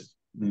tremendous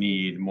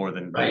need, more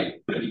than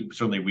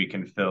certainly we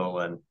can fill,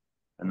 and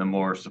the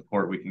more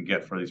support we can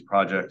get for these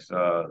projects,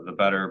 the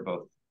better,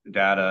 both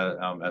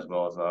data as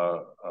well as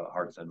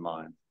hearts and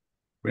minds.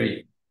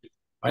 Great.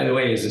 By the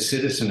way, as a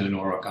citizen of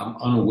Norwalk, I'm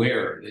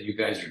unaware that you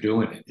guys are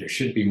doing it. There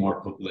should be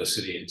more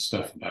publicity and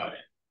stuff about it.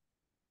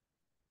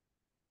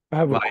 I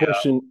have a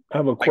question. I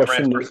have a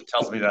question. My grants person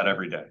tells me that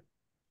every day.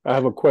 I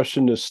have a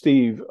question to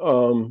Steve.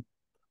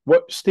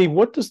 Steve,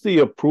 what does the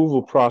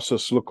approval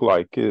process look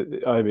like?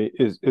 I mean,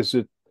 is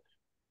it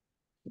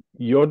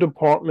your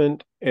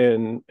department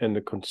and the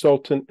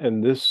consultant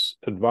and this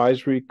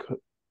advisory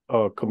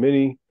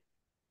committee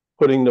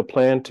putting the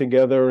plan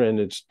together and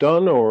it's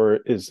done, or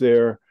is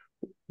there,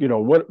 you know,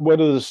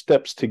 what are the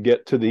steps to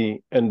get to the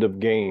end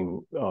of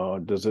game?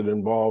 Does it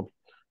involve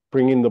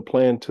bringing the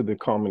plan to the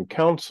Common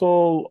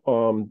Council?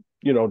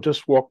 You know,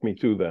 just walk me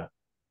through that.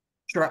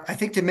 Sure. I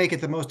think to make it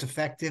the most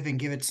effective and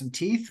give it some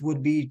teeth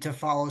would be to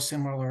follow a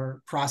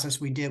similar process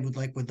we did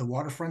with the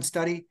waterfront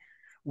study,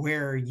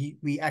 where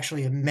we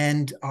actually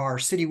amend our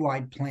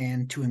citywide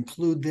plan to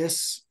include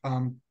this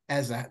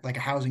as a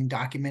housing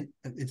document.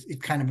 It's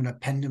kind of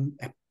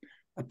an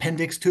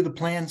appendix to the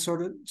plan,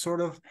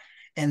 sort of.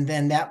 And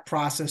then that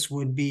process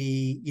would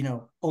be, you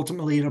know,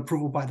 ultimately an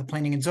approval by the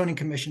Planning and Zoning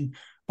Commission,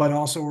 but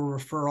also a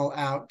referral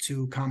out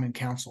to Common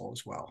Council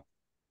as well.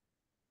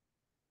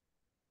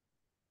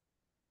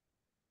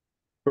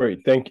 Great.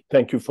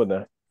 Thank you for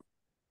that.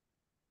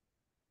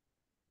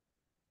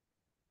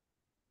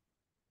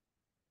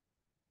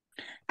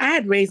 I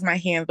had raised my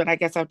hand, but I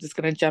guess I'm just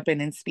going to jump in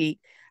and speak.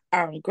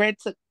 Greg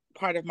took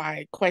part of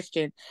my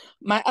question.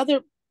 My other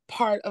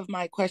part of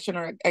my question,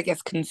 or I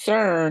guess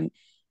concern,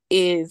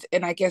 is,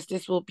 and I guess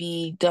this will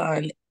be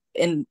done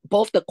in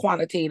both the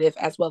quantitative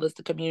as well as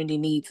the community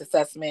needs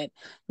assessment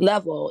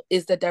level,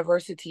 is the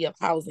diversity of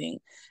housing.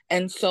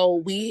 And so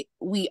we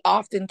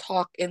often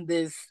talk in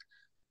this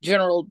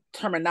general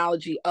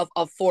terminology of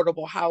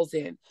affordable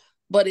housing,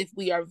 but if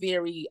we are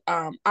very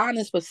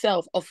honest with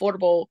self,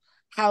 affordable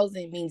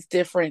housing means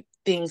different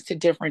things to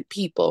different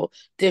people,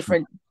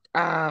 different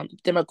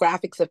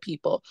demographics of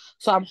people.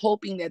 So I'm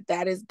hoping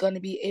that is going to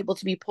be able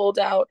to be pulled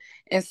out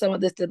in some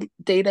of this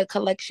data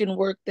collection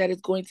work that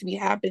is going to be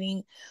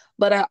happening.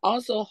 But I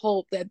also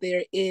hope that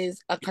there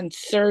is a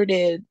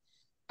concerted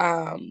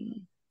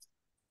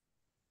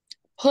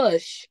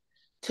push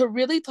to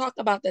really talk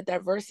about the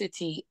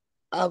diversity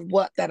of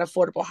what that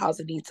affordable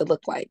housing needs to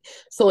look like.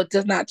 So it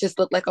does not just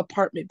look like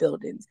apartment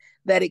buildings,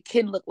 that it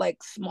can look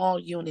like small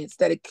units,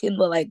 that it can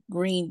look like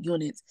green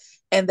units,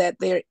 and that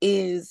there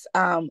is,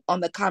 on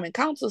the Common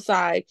Council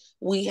side,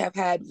 we have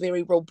had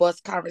very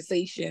robust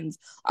conversations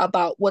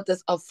about what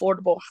does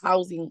affordable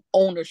housing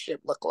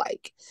ownership look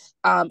like.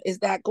 Is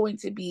that going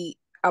to be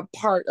a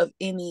part of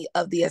any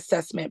of the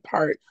assessment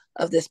part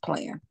of this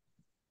plan?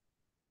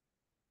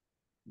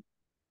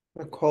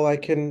 Nicole, I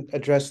can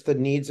address the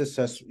needs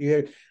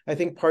assessment. I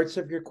think parts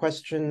of your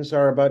questions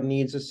are about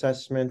needs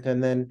assessment,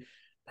 and then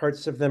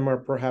parts of them are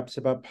perhaps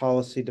about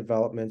policy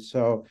development.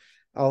 So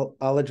I'll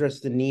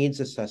address the needs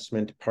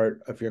assessment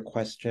part of your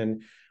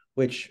question,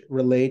 which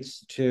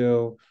relates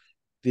to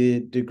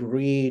the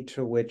degree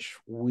to which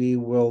we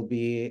will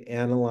be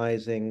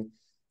analyzing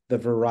the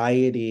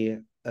variety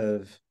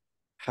of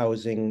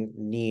housing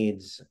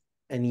needs.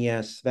 And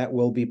yes, that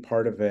will be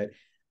part of it.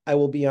 I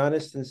will be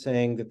honest in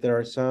saying that there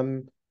are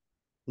some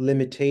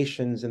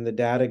limitations in the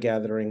data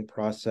gathering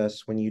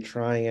process when you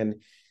try and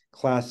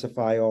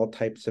classify all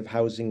types of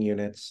housing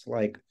units.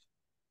 Like,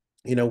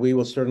 you know, we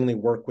will certainly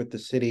work with the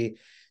city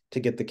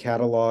to get the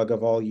catalog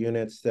of all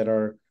units that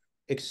are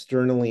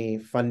externally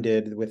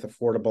funded with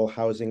affordable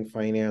housing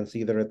finance,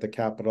 either at the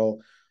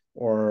capital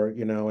or,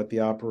 you know, at the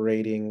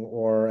operating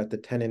or at the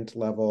tenant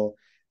level.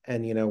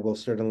 And, you know, we'll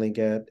certainly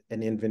get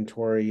an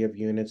inventory of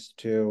units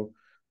too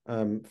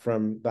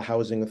from the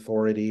housing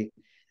authority.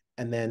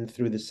 And then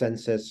through the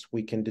census,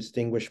 we can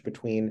distinguish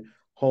between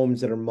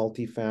homes that are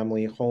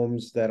multifamily,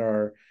 homes that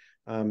are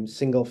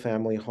single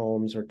family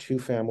homes or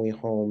 2-family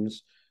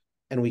homes.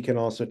 And we can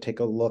also take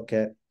a look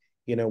at,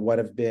 you know,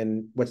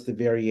 what's the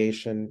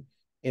variation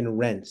in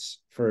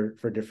rents for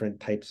different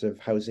types of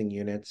housing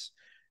units.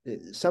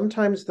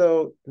 Sometimes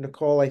though,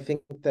 Nicole, I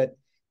think that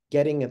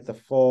getting at the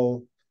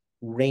full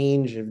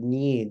range of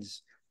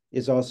needs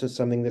is also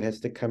something that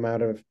has to come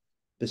out of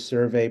the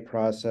survey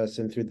process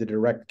and through the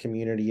direct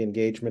community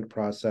engagement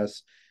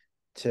process.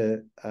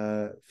 to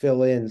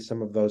fill in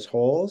some of those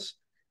holes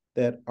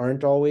that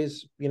aren't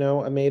always,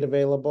 made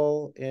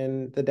available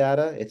in the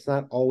data. It's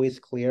not always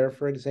clear,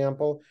 for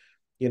example,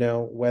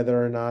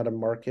 whether or not a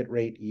market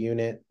rate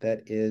unit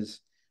that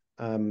is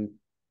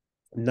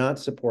not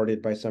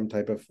supported by some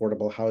type of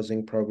affordable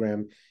housing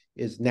program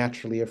is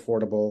naturally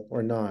affordable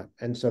or not.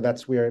 And so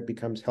that's where it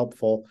becomes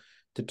helpful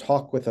to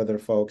talk with other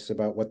folks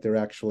about what their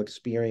actual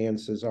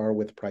experiences are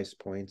with price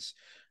points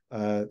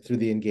through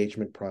the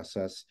engagement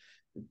process.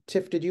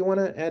 Tiff, did you want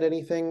to add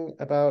anything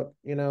about,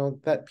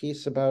 that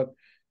piece about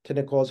to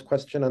Nicole's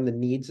question on the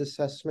needs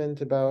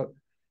assessment about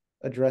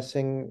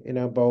addressing,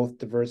 both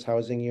diverse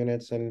housing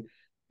units and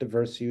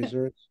diverse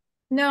users?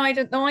 No,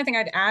 the only thing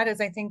I'd add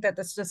is I think that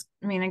this just,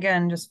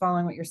 again, just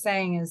following what you're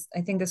saying is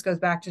I think this goes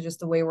back to just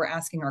the way we're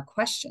asking our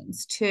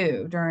questions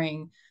too,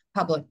 during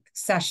public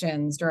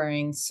sessions,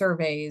 during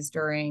surveys,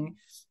 during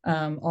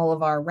all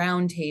of our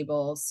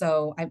roundtables.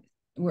 So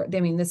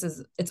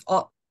it's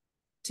all,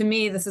 to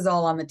me, this is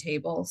all on the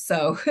table.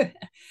 So,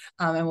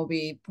 and will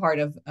be part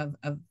of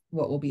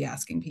what we'll be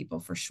asking people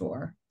for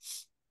sure.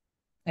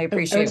 I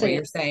appreciate what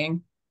you're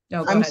saying.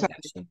 No, go ahead,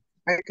 Ashley.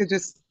 I could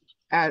just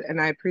add,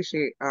 and I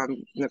appreciate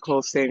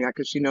Nicole saying that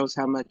because she knows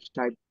how much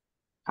I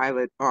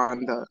pilot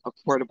on the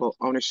affordable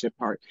ownership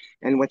part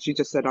and what you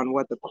just said on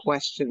what the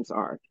questions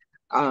are.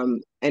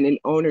 And in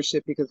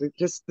ownership, because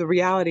the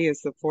reality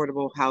is the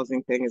affordable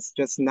housing thing is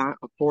just not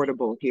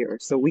affordable here.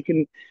 So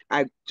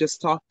I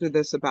just talked through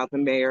this about the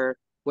mayor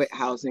with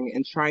housing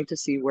and trying to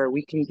see where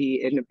we can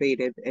be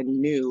innovative and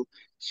new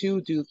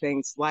to do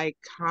things like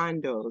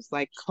condos,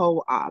 like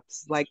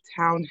co-ops, like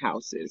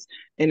townhouses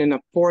in an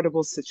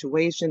affordable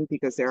situation,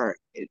 because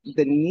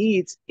the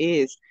needs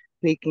is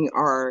making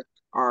our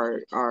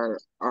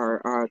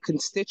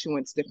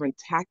constituents, different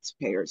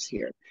taxpayers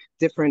here,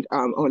 different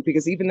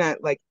because even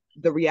that, like,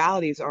 the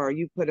realities are,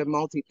 you put a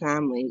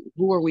multifamily,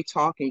 who are we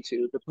talking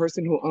to? The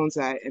person who owns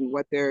that and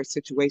what their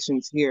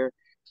situations here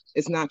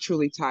is not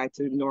truly tied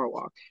to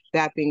Norwalk.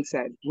 That being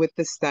said, with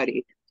the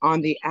study,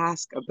 on the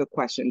ask of the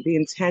question, be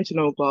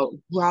intentional about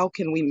how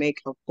can we make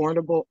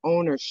affordable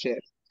ownership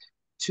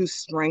to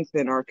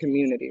strengthen our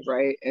community,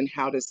 right? And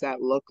how does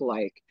that look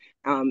like?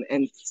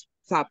 And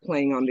stop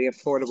playing on the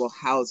affordable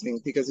housing,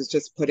 because it's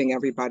just putting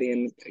everybody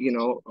in,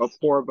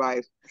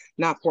 a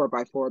not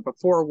 4x4, but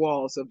 4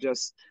 walls of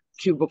just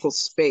cubicle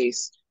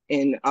space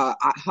in a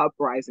hub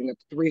rising of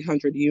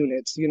 300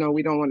 units.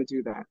 We don't want to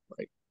do that,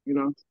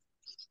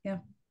 Yeah.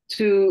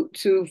 To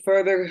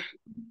further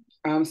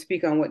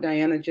speak on what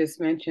Diana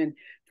just mentioned,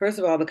 first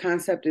of all, the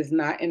concept is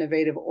not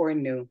innovative or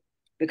new.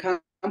 The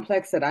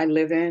complex that I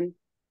live in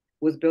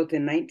was built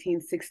in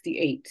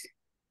 1968,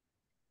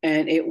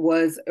 and it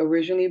was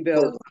originally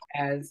built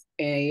as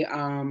a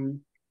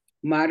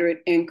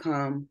moderate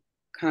income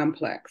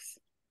complex,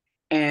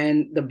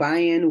 and the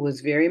buy-in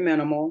was very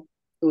minimal.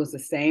 It was the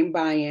same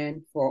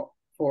buy-in for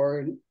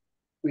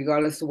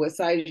regardless of what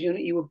size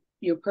unit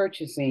you're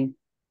purchasing.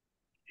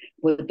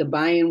 But the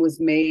buy-in was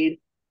made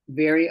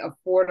very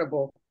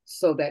affordable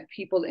so that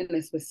people in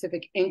a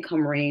specific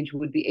income range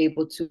would be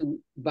able to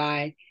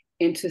buy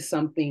into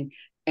something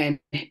and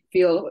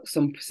feel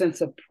some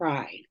sense of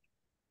pride.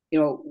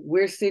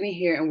 We're sitting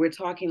here and we're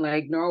talking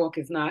like Norwalk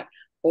is not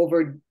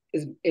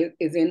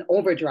is in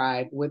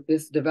overdrive with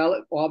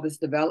all this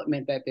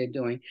development that they're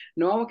doing.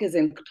 Norwalk is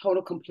in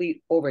total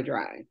complete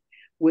overdrive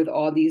with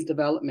all these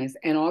developments,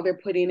 and all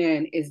they're putting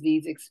in is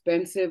these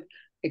expensive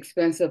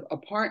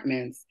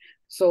apartments.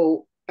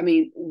 So,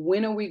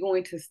 when are we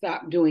going to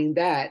stop doing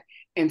that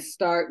and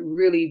start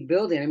really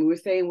building? We're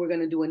saying we're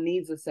going to do a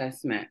needs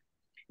assessment.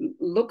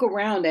 Look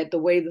around at the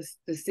way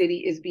the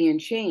city is being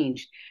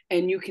changed,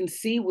 and you can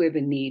see where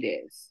the need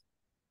is.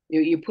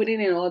 You're putting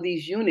in all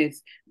these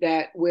units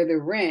where the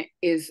rent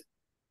is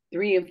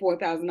 $3,000 and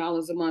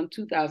 $4,000 a month,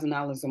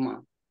 $2,000 a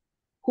month.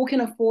 Who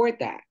can afford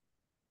that?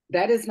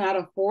 That is not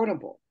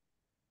affordable.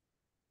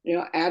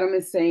 Adam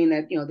is saying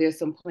that, there's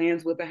some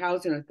plans with the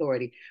housing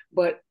authority,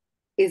 but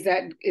is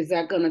that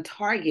going to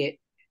target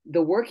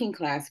the working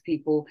class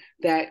people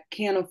that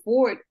can't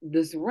afford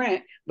this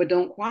rent, but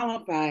don't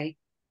qualify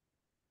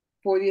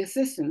for the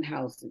assistance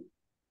housing?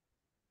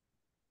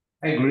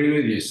 I agree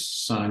with you,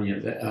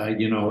 Sonia, that,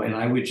 and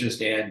I would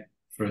just add,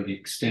 for the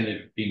extent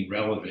of being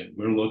relevant,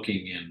 we're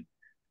looking in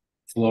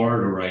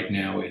Florida right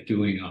now at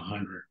doing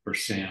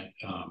 100%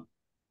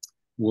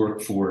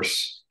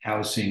 workforce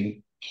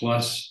housing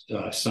plus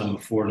some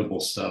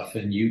affordable stuff.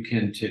 And you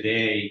can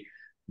today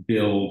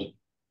build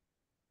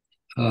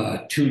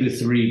 2 to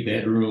 3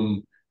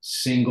 bedroom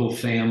single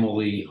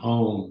family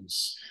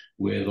homes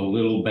with a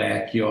little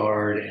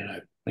backyard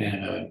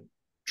and a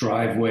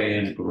driveway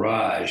and a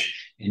garage,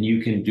 and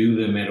you can do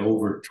them at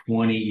over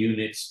 20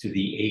 units to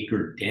the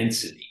acre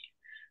density.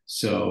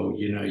 So,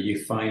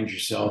 you find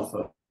yourself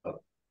a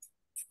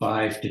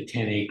 5 to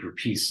 10 acre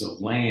piece of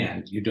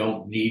land. You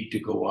don't need to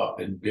go up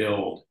and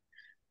build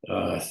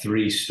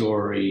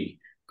 3-story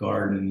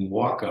garden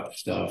walk-up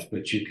stuff,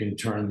 but you can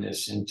turn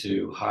this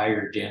into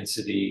higher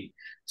density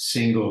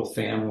single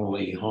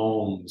family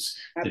homes.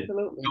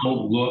 Absolutely. That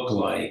don't look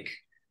like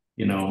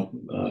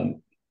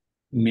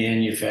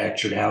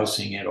manufactured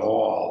housing at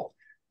all.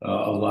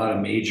 A lot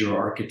of major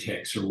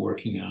architects are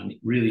working on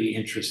really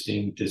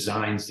interesting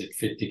designs that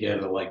fit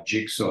together like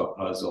jigsaw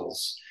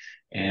puzzles.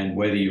 And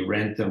whether you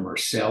rent them or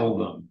sell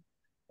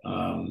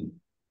them,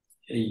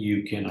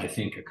 you can, I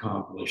think,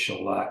 accomplish a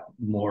lot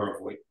more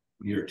of what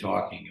you're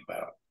talking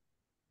about.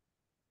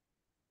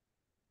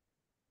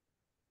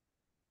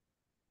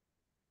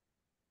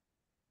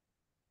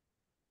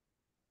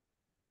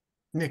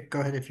 Nick, go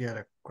ahead if you had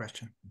a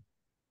question.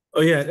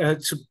 Oh yeah,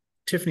 so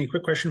Tiffany,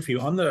 quick question for you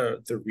on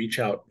the reach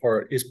out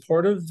part. Is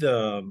part of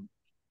the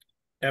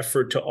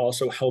effort to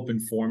also help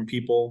inform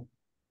people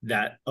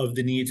that of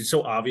the needs? It's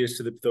so obvious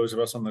to those of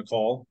us on the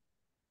call,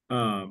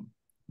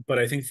 but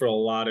I think for a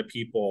lot of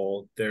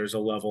people, there's a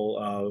level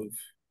of,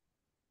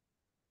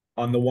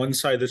 on the one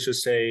side, let's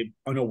just say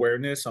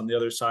unawareness. On the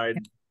other side,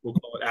 we'll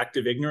call it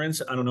active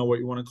ignorance. I don't know what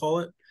you want to call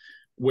it,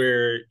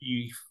 where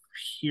you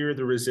hear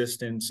the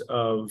resistance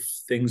of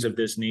things of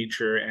this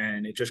nature,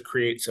 and it just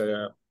creates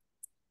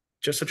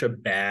such a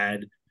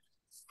bad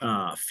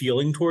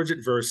feeling towards it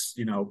versus,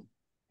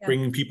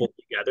 bringing people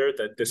together,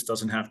 that this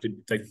doesn't have to,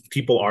 like,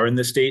 people are in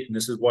this state and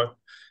this is what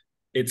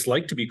it's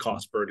like to be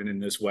cost burdened in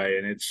this way.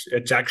 And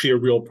it's actually a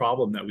real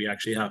problem that we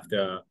actually have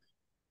to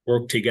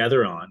work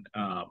together on.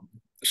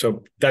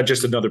 So that's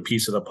just another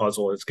piece of the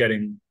puzzle. It's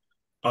getting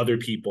other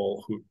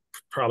people who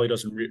probably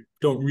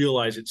don't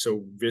realize it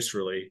so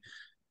viscerally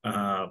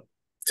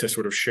to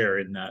sort of share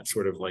in that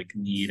sort of like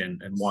need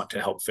and want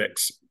to help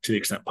fix to the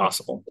extent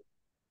possible.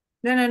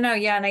 No.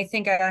 Yeah. And I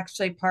think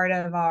actually part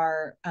of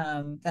our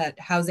that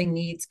housing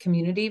needs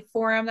community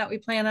forum that we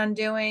plan on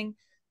doing,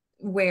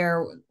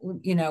 where,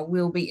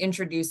 we'll be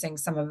introducing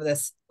some of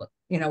this,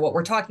 what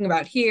we're talking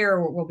about here.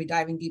 We'll be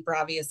diving deeper,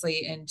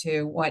 obviously,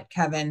 into what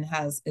Kevin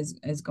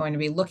is going to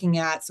be looking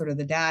at, sort of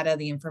the data,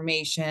 the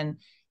information,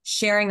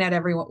 sharing that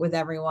with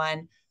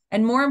everyone.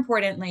 And more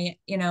importantly,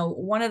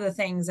 one of the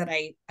things that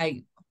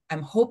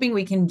I'm hoping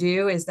we can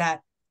do is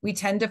that we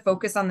tend to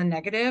focus on the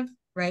negative,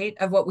 right,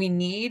 of what we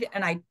need.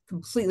 And I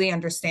completely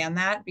understand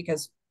that,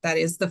 because that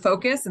is the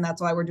focus and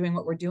that's why we're doing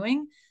what we're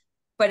doing.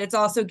 But it's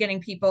also getting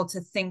people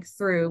to think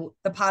through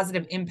the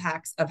positive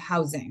impacts of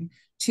housing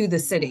to the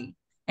city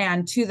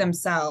and to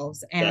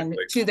themselves and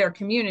to their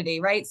community,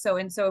 right? So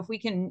if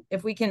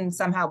we can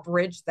somehow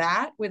bridge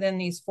that within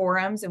these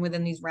forums and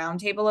within these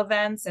roundtable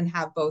events and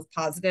have both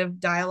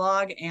positive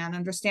dialogue and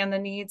understand the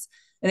needs,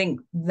 I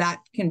think that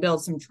can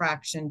build some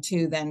traction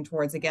too, then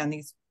towards, again,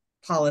 these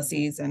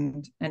policies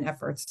and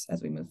efforts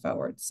as we move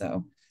forward.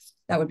 So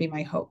that would be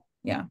my hope.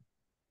 Yeah.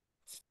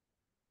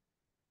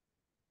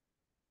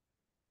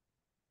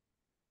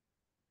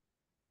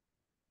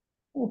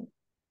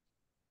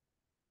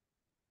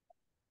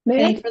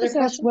 May Any I further just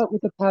ask questions? what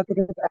would the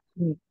positive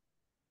action?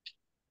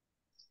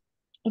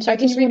 I'm sorry, I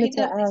can just you wanted repeat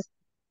to that, please? ask,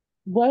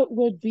 what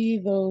would be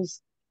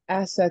those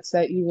assets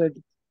that you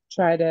would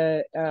try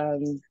to,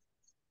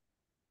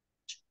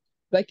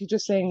 like you're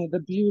just saying, the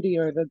beauty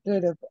or the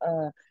good of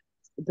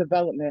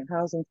development,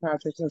 housing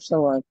projects, and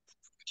so on?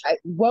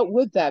 What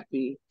would that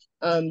be?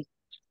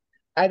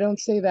 I don't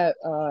say that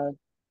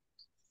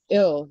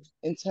ill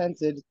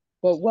intended,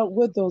 but what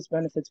would those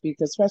benefits be?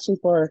 Because especially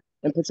for,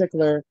 in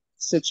particular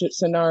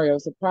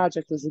scenarios, the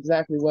project is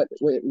exactly what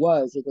it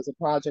was. It was a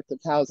project of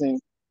housing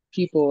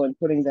people and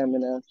putting them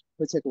in a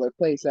particular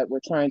place that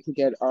we're trying to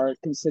get our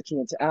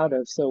constituents out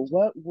of. So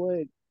what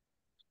would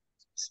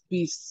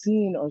be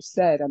seen or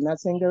said? I'm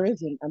not saying there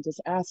isn't, I'm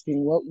just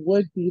asking, what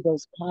would be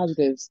those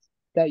positives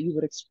that you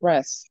would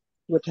express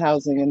with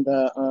housing and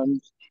the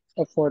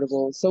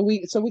affordable, so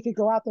we could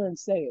go out there and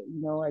say it.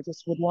 I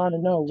just would want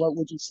to know, what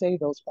would you say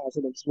those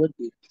positives would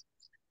be,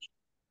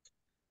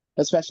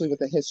 especially with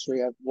the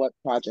history of what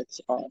projects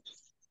are?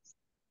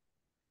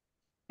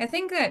 I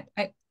think that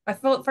I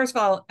feel, first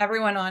of all,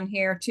 everyone on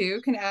here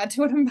too can add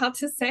to what I'm about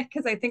to say,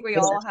 because I think we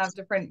all have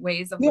different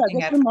ways of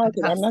looking at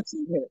market. I'm not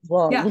saying it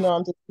wrong. Yeah.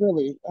 I'm just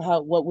really,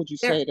 what would you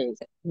say it is?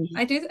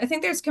 I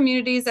think there's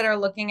communities that are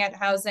looking at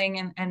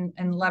housing and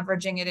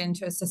leveraging it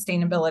into a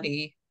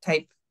sustainability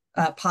type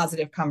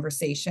positive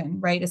conversation,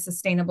 right? A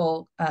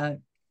sustainable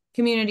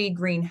community,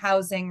 green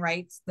housing,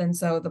 right? Then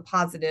so the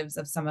positives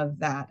of some of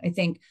that. I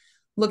think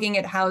looking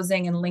at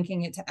housing and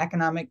linking it to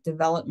economic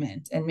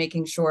development and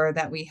making sure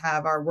that we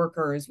have our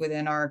workers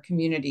within our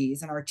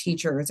communities and our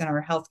teachers and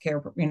our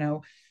healthcare,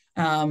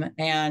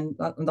 and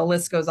the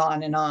list goes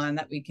on and on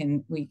that we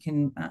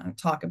can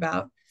talk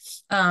about.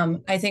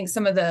 I think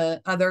some of the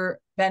other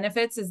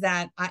benefits is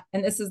that,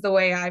 and this is the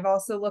way I've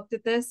also looked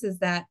at this, is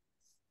that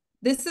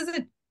this is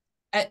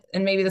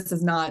and maybe this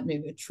is not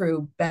maybe a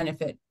true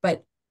benefit,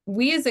 but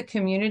we as a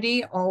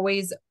community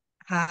always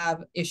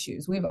have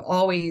issues. We've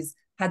always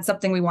had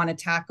something we want to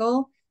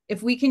tackle.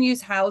 If we can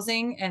use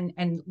housing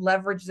and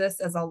leverage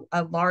this as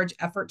a large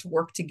effort to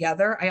work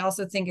together, I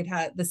also think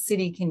the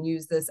city can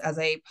use this as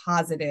a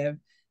positive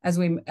as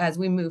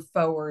we move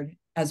forward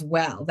as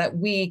well, that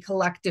we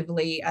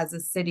collectively as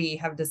a city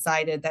have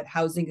decided that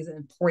housing is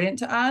important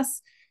to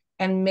us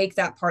and make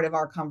that part of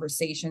our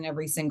conversation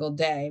every single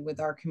day with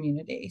our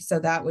community. So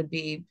that would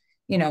be,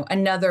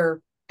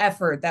 another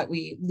effort that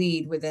we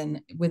lead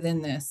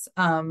within this.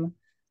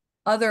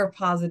 Other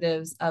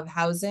positives of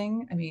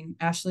housing. I mean,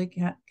 Ashley,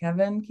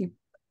 Kevin,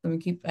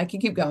 I can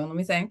keep going. Let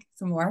me think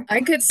some more.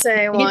 I could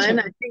say one.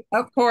 I think,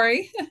 oh,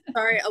 Corey.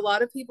 Sorry, a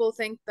lot of people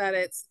think that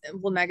it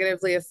will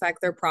negatively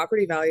affect their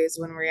property values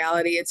when in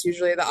reality it's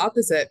usually the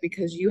opposite,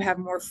 because you have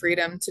more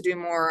freedom to do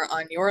more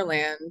on your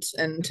land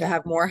and to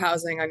have more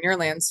housing on your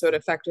land, so it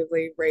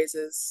effectively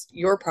raises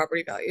your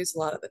property values a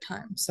lot of the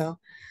time. So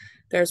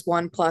there's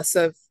one plus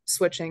of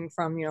switching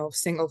from,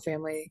 single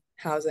family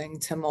housing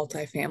to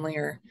multifamily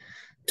or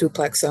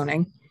duplex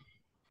zoning.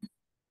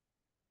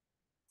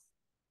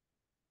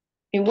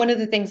 And one of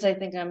the things I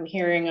think I'm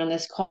hearing on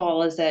this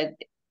call is that,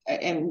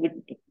 and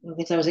the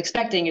things I was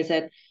expecting, is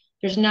that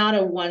there's not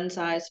a one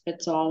size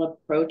fits all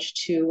approach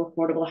to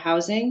affordable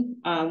housing.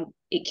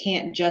 It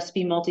can't just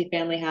be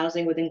multifamily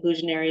housing with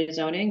inclusionary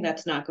zoning.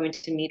 That's not going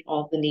to meet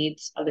all the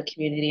needs of the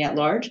community at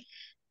large.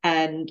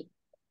 And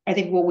I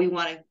think what we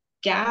want to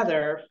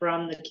gather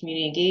from the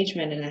community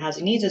engagement and the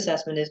housing needs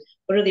assessment is,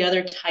 what are the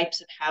other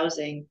types of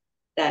housing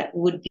that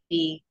would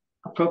be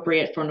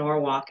appropriate for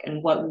Norwalk,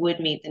 and what would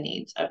meet the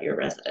needs of your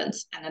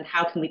residents? And then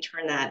how can we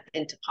turn that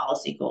into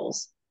policy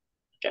goals,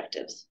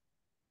 objectives?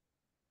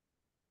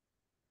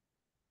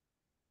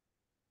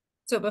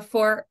 So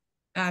before,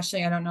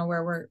 Ashley, I don't know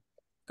where we're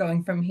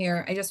going from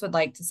here. I just would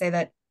like to say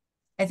that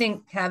I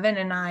think Kevin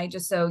and I,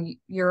 just so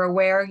you're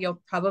aware,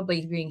 you'll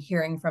probably be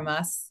hearing from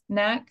us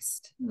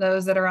next,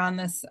 those that are on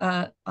this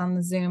on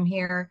the Zoom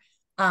here.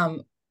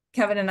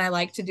 Kevin and I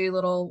like to do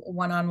little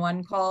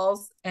one-on-one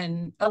calls,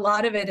 and a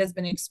lot of it has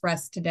been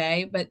expressed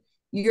today, but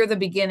you're the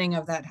beginning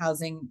of that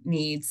housing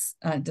needs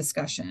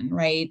discussion,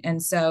 right?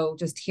 And so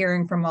just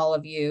hearing from all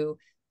of you,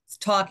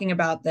 talking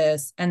about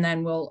this, and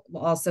then we'll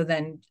also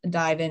then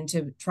dive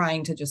into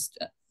trying to just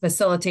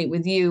facilitate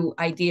with you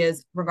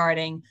ideas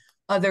regarding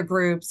other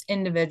groups,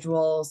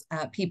 individuals,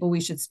 people we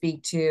should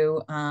speak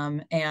to,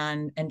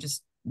 and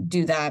just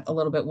do that a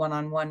little bit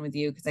one-on-one with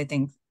you, because I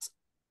think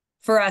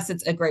for us,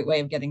 it's a great way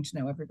of getting to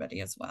know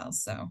everybody as well.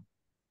 So,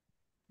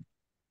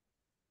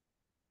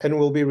 and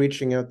we'll be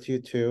reaching out to you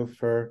too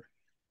for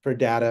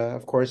data.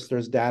 Of course,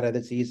 there's data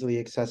that's easily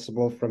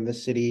accessible from the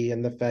city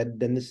and the Fed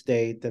and the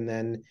state, and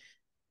then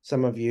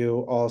some of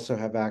you also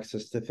have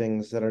access to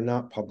things that are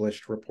not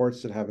published,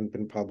 reports that haven't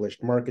been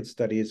published, market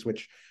studies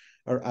which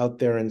are out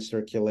there in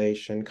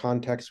circulation,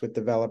 contacts with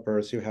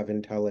developers who have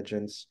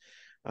intelligence.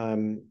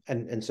 And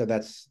so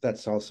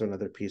that's also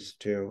another piece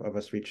too of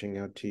us reaching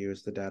out to you,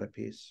 is the data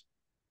piece.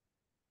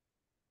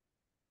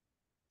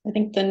 I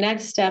think the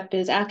next step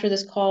is, after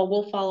this call,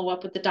 we'll follow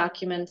up with the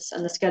documents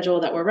and the schedule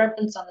that were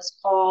referenced on this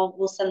call.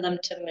 We'll send them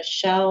to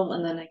Michelle,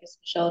 and then I guess,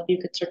 Michelle, if you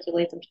could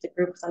circulate them to the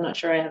group, because I'm not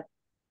sure I have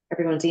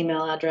everyone's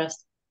email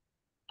address.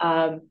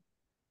 And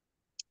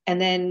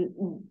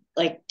then,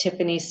 like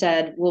Tiffany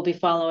said, we'll be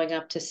following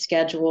up to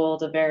schedule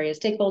the various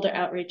stakeholder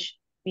outreach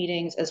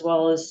meetings, as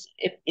well as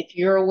if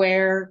you're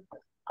aware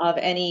of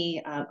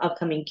any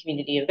upcoming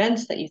community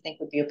events that you think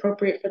would be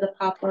appropriate for the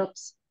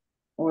pop-ups,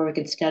 or we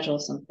could schedule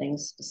some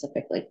things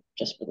specifically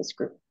just for this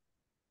group.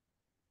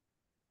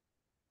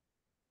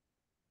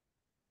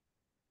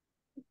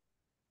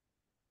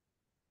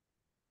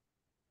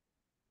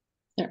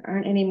 There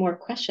aren't any more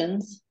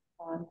questions.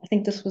 I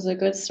think this was a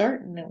good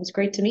start, and it was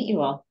great to meet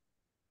you all.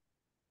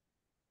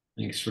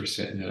 Thanks for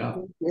setting it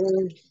up.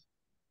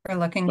 We're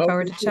looking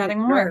forward to chatting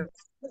more.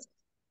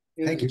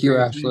 Thank you,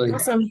 Ashley.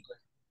 Awesome.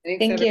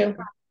 Thank you.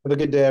 Have a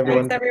good day,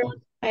 everyone. Thanks, everyone.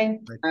 Bye.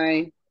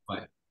 Bye.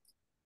 Bye.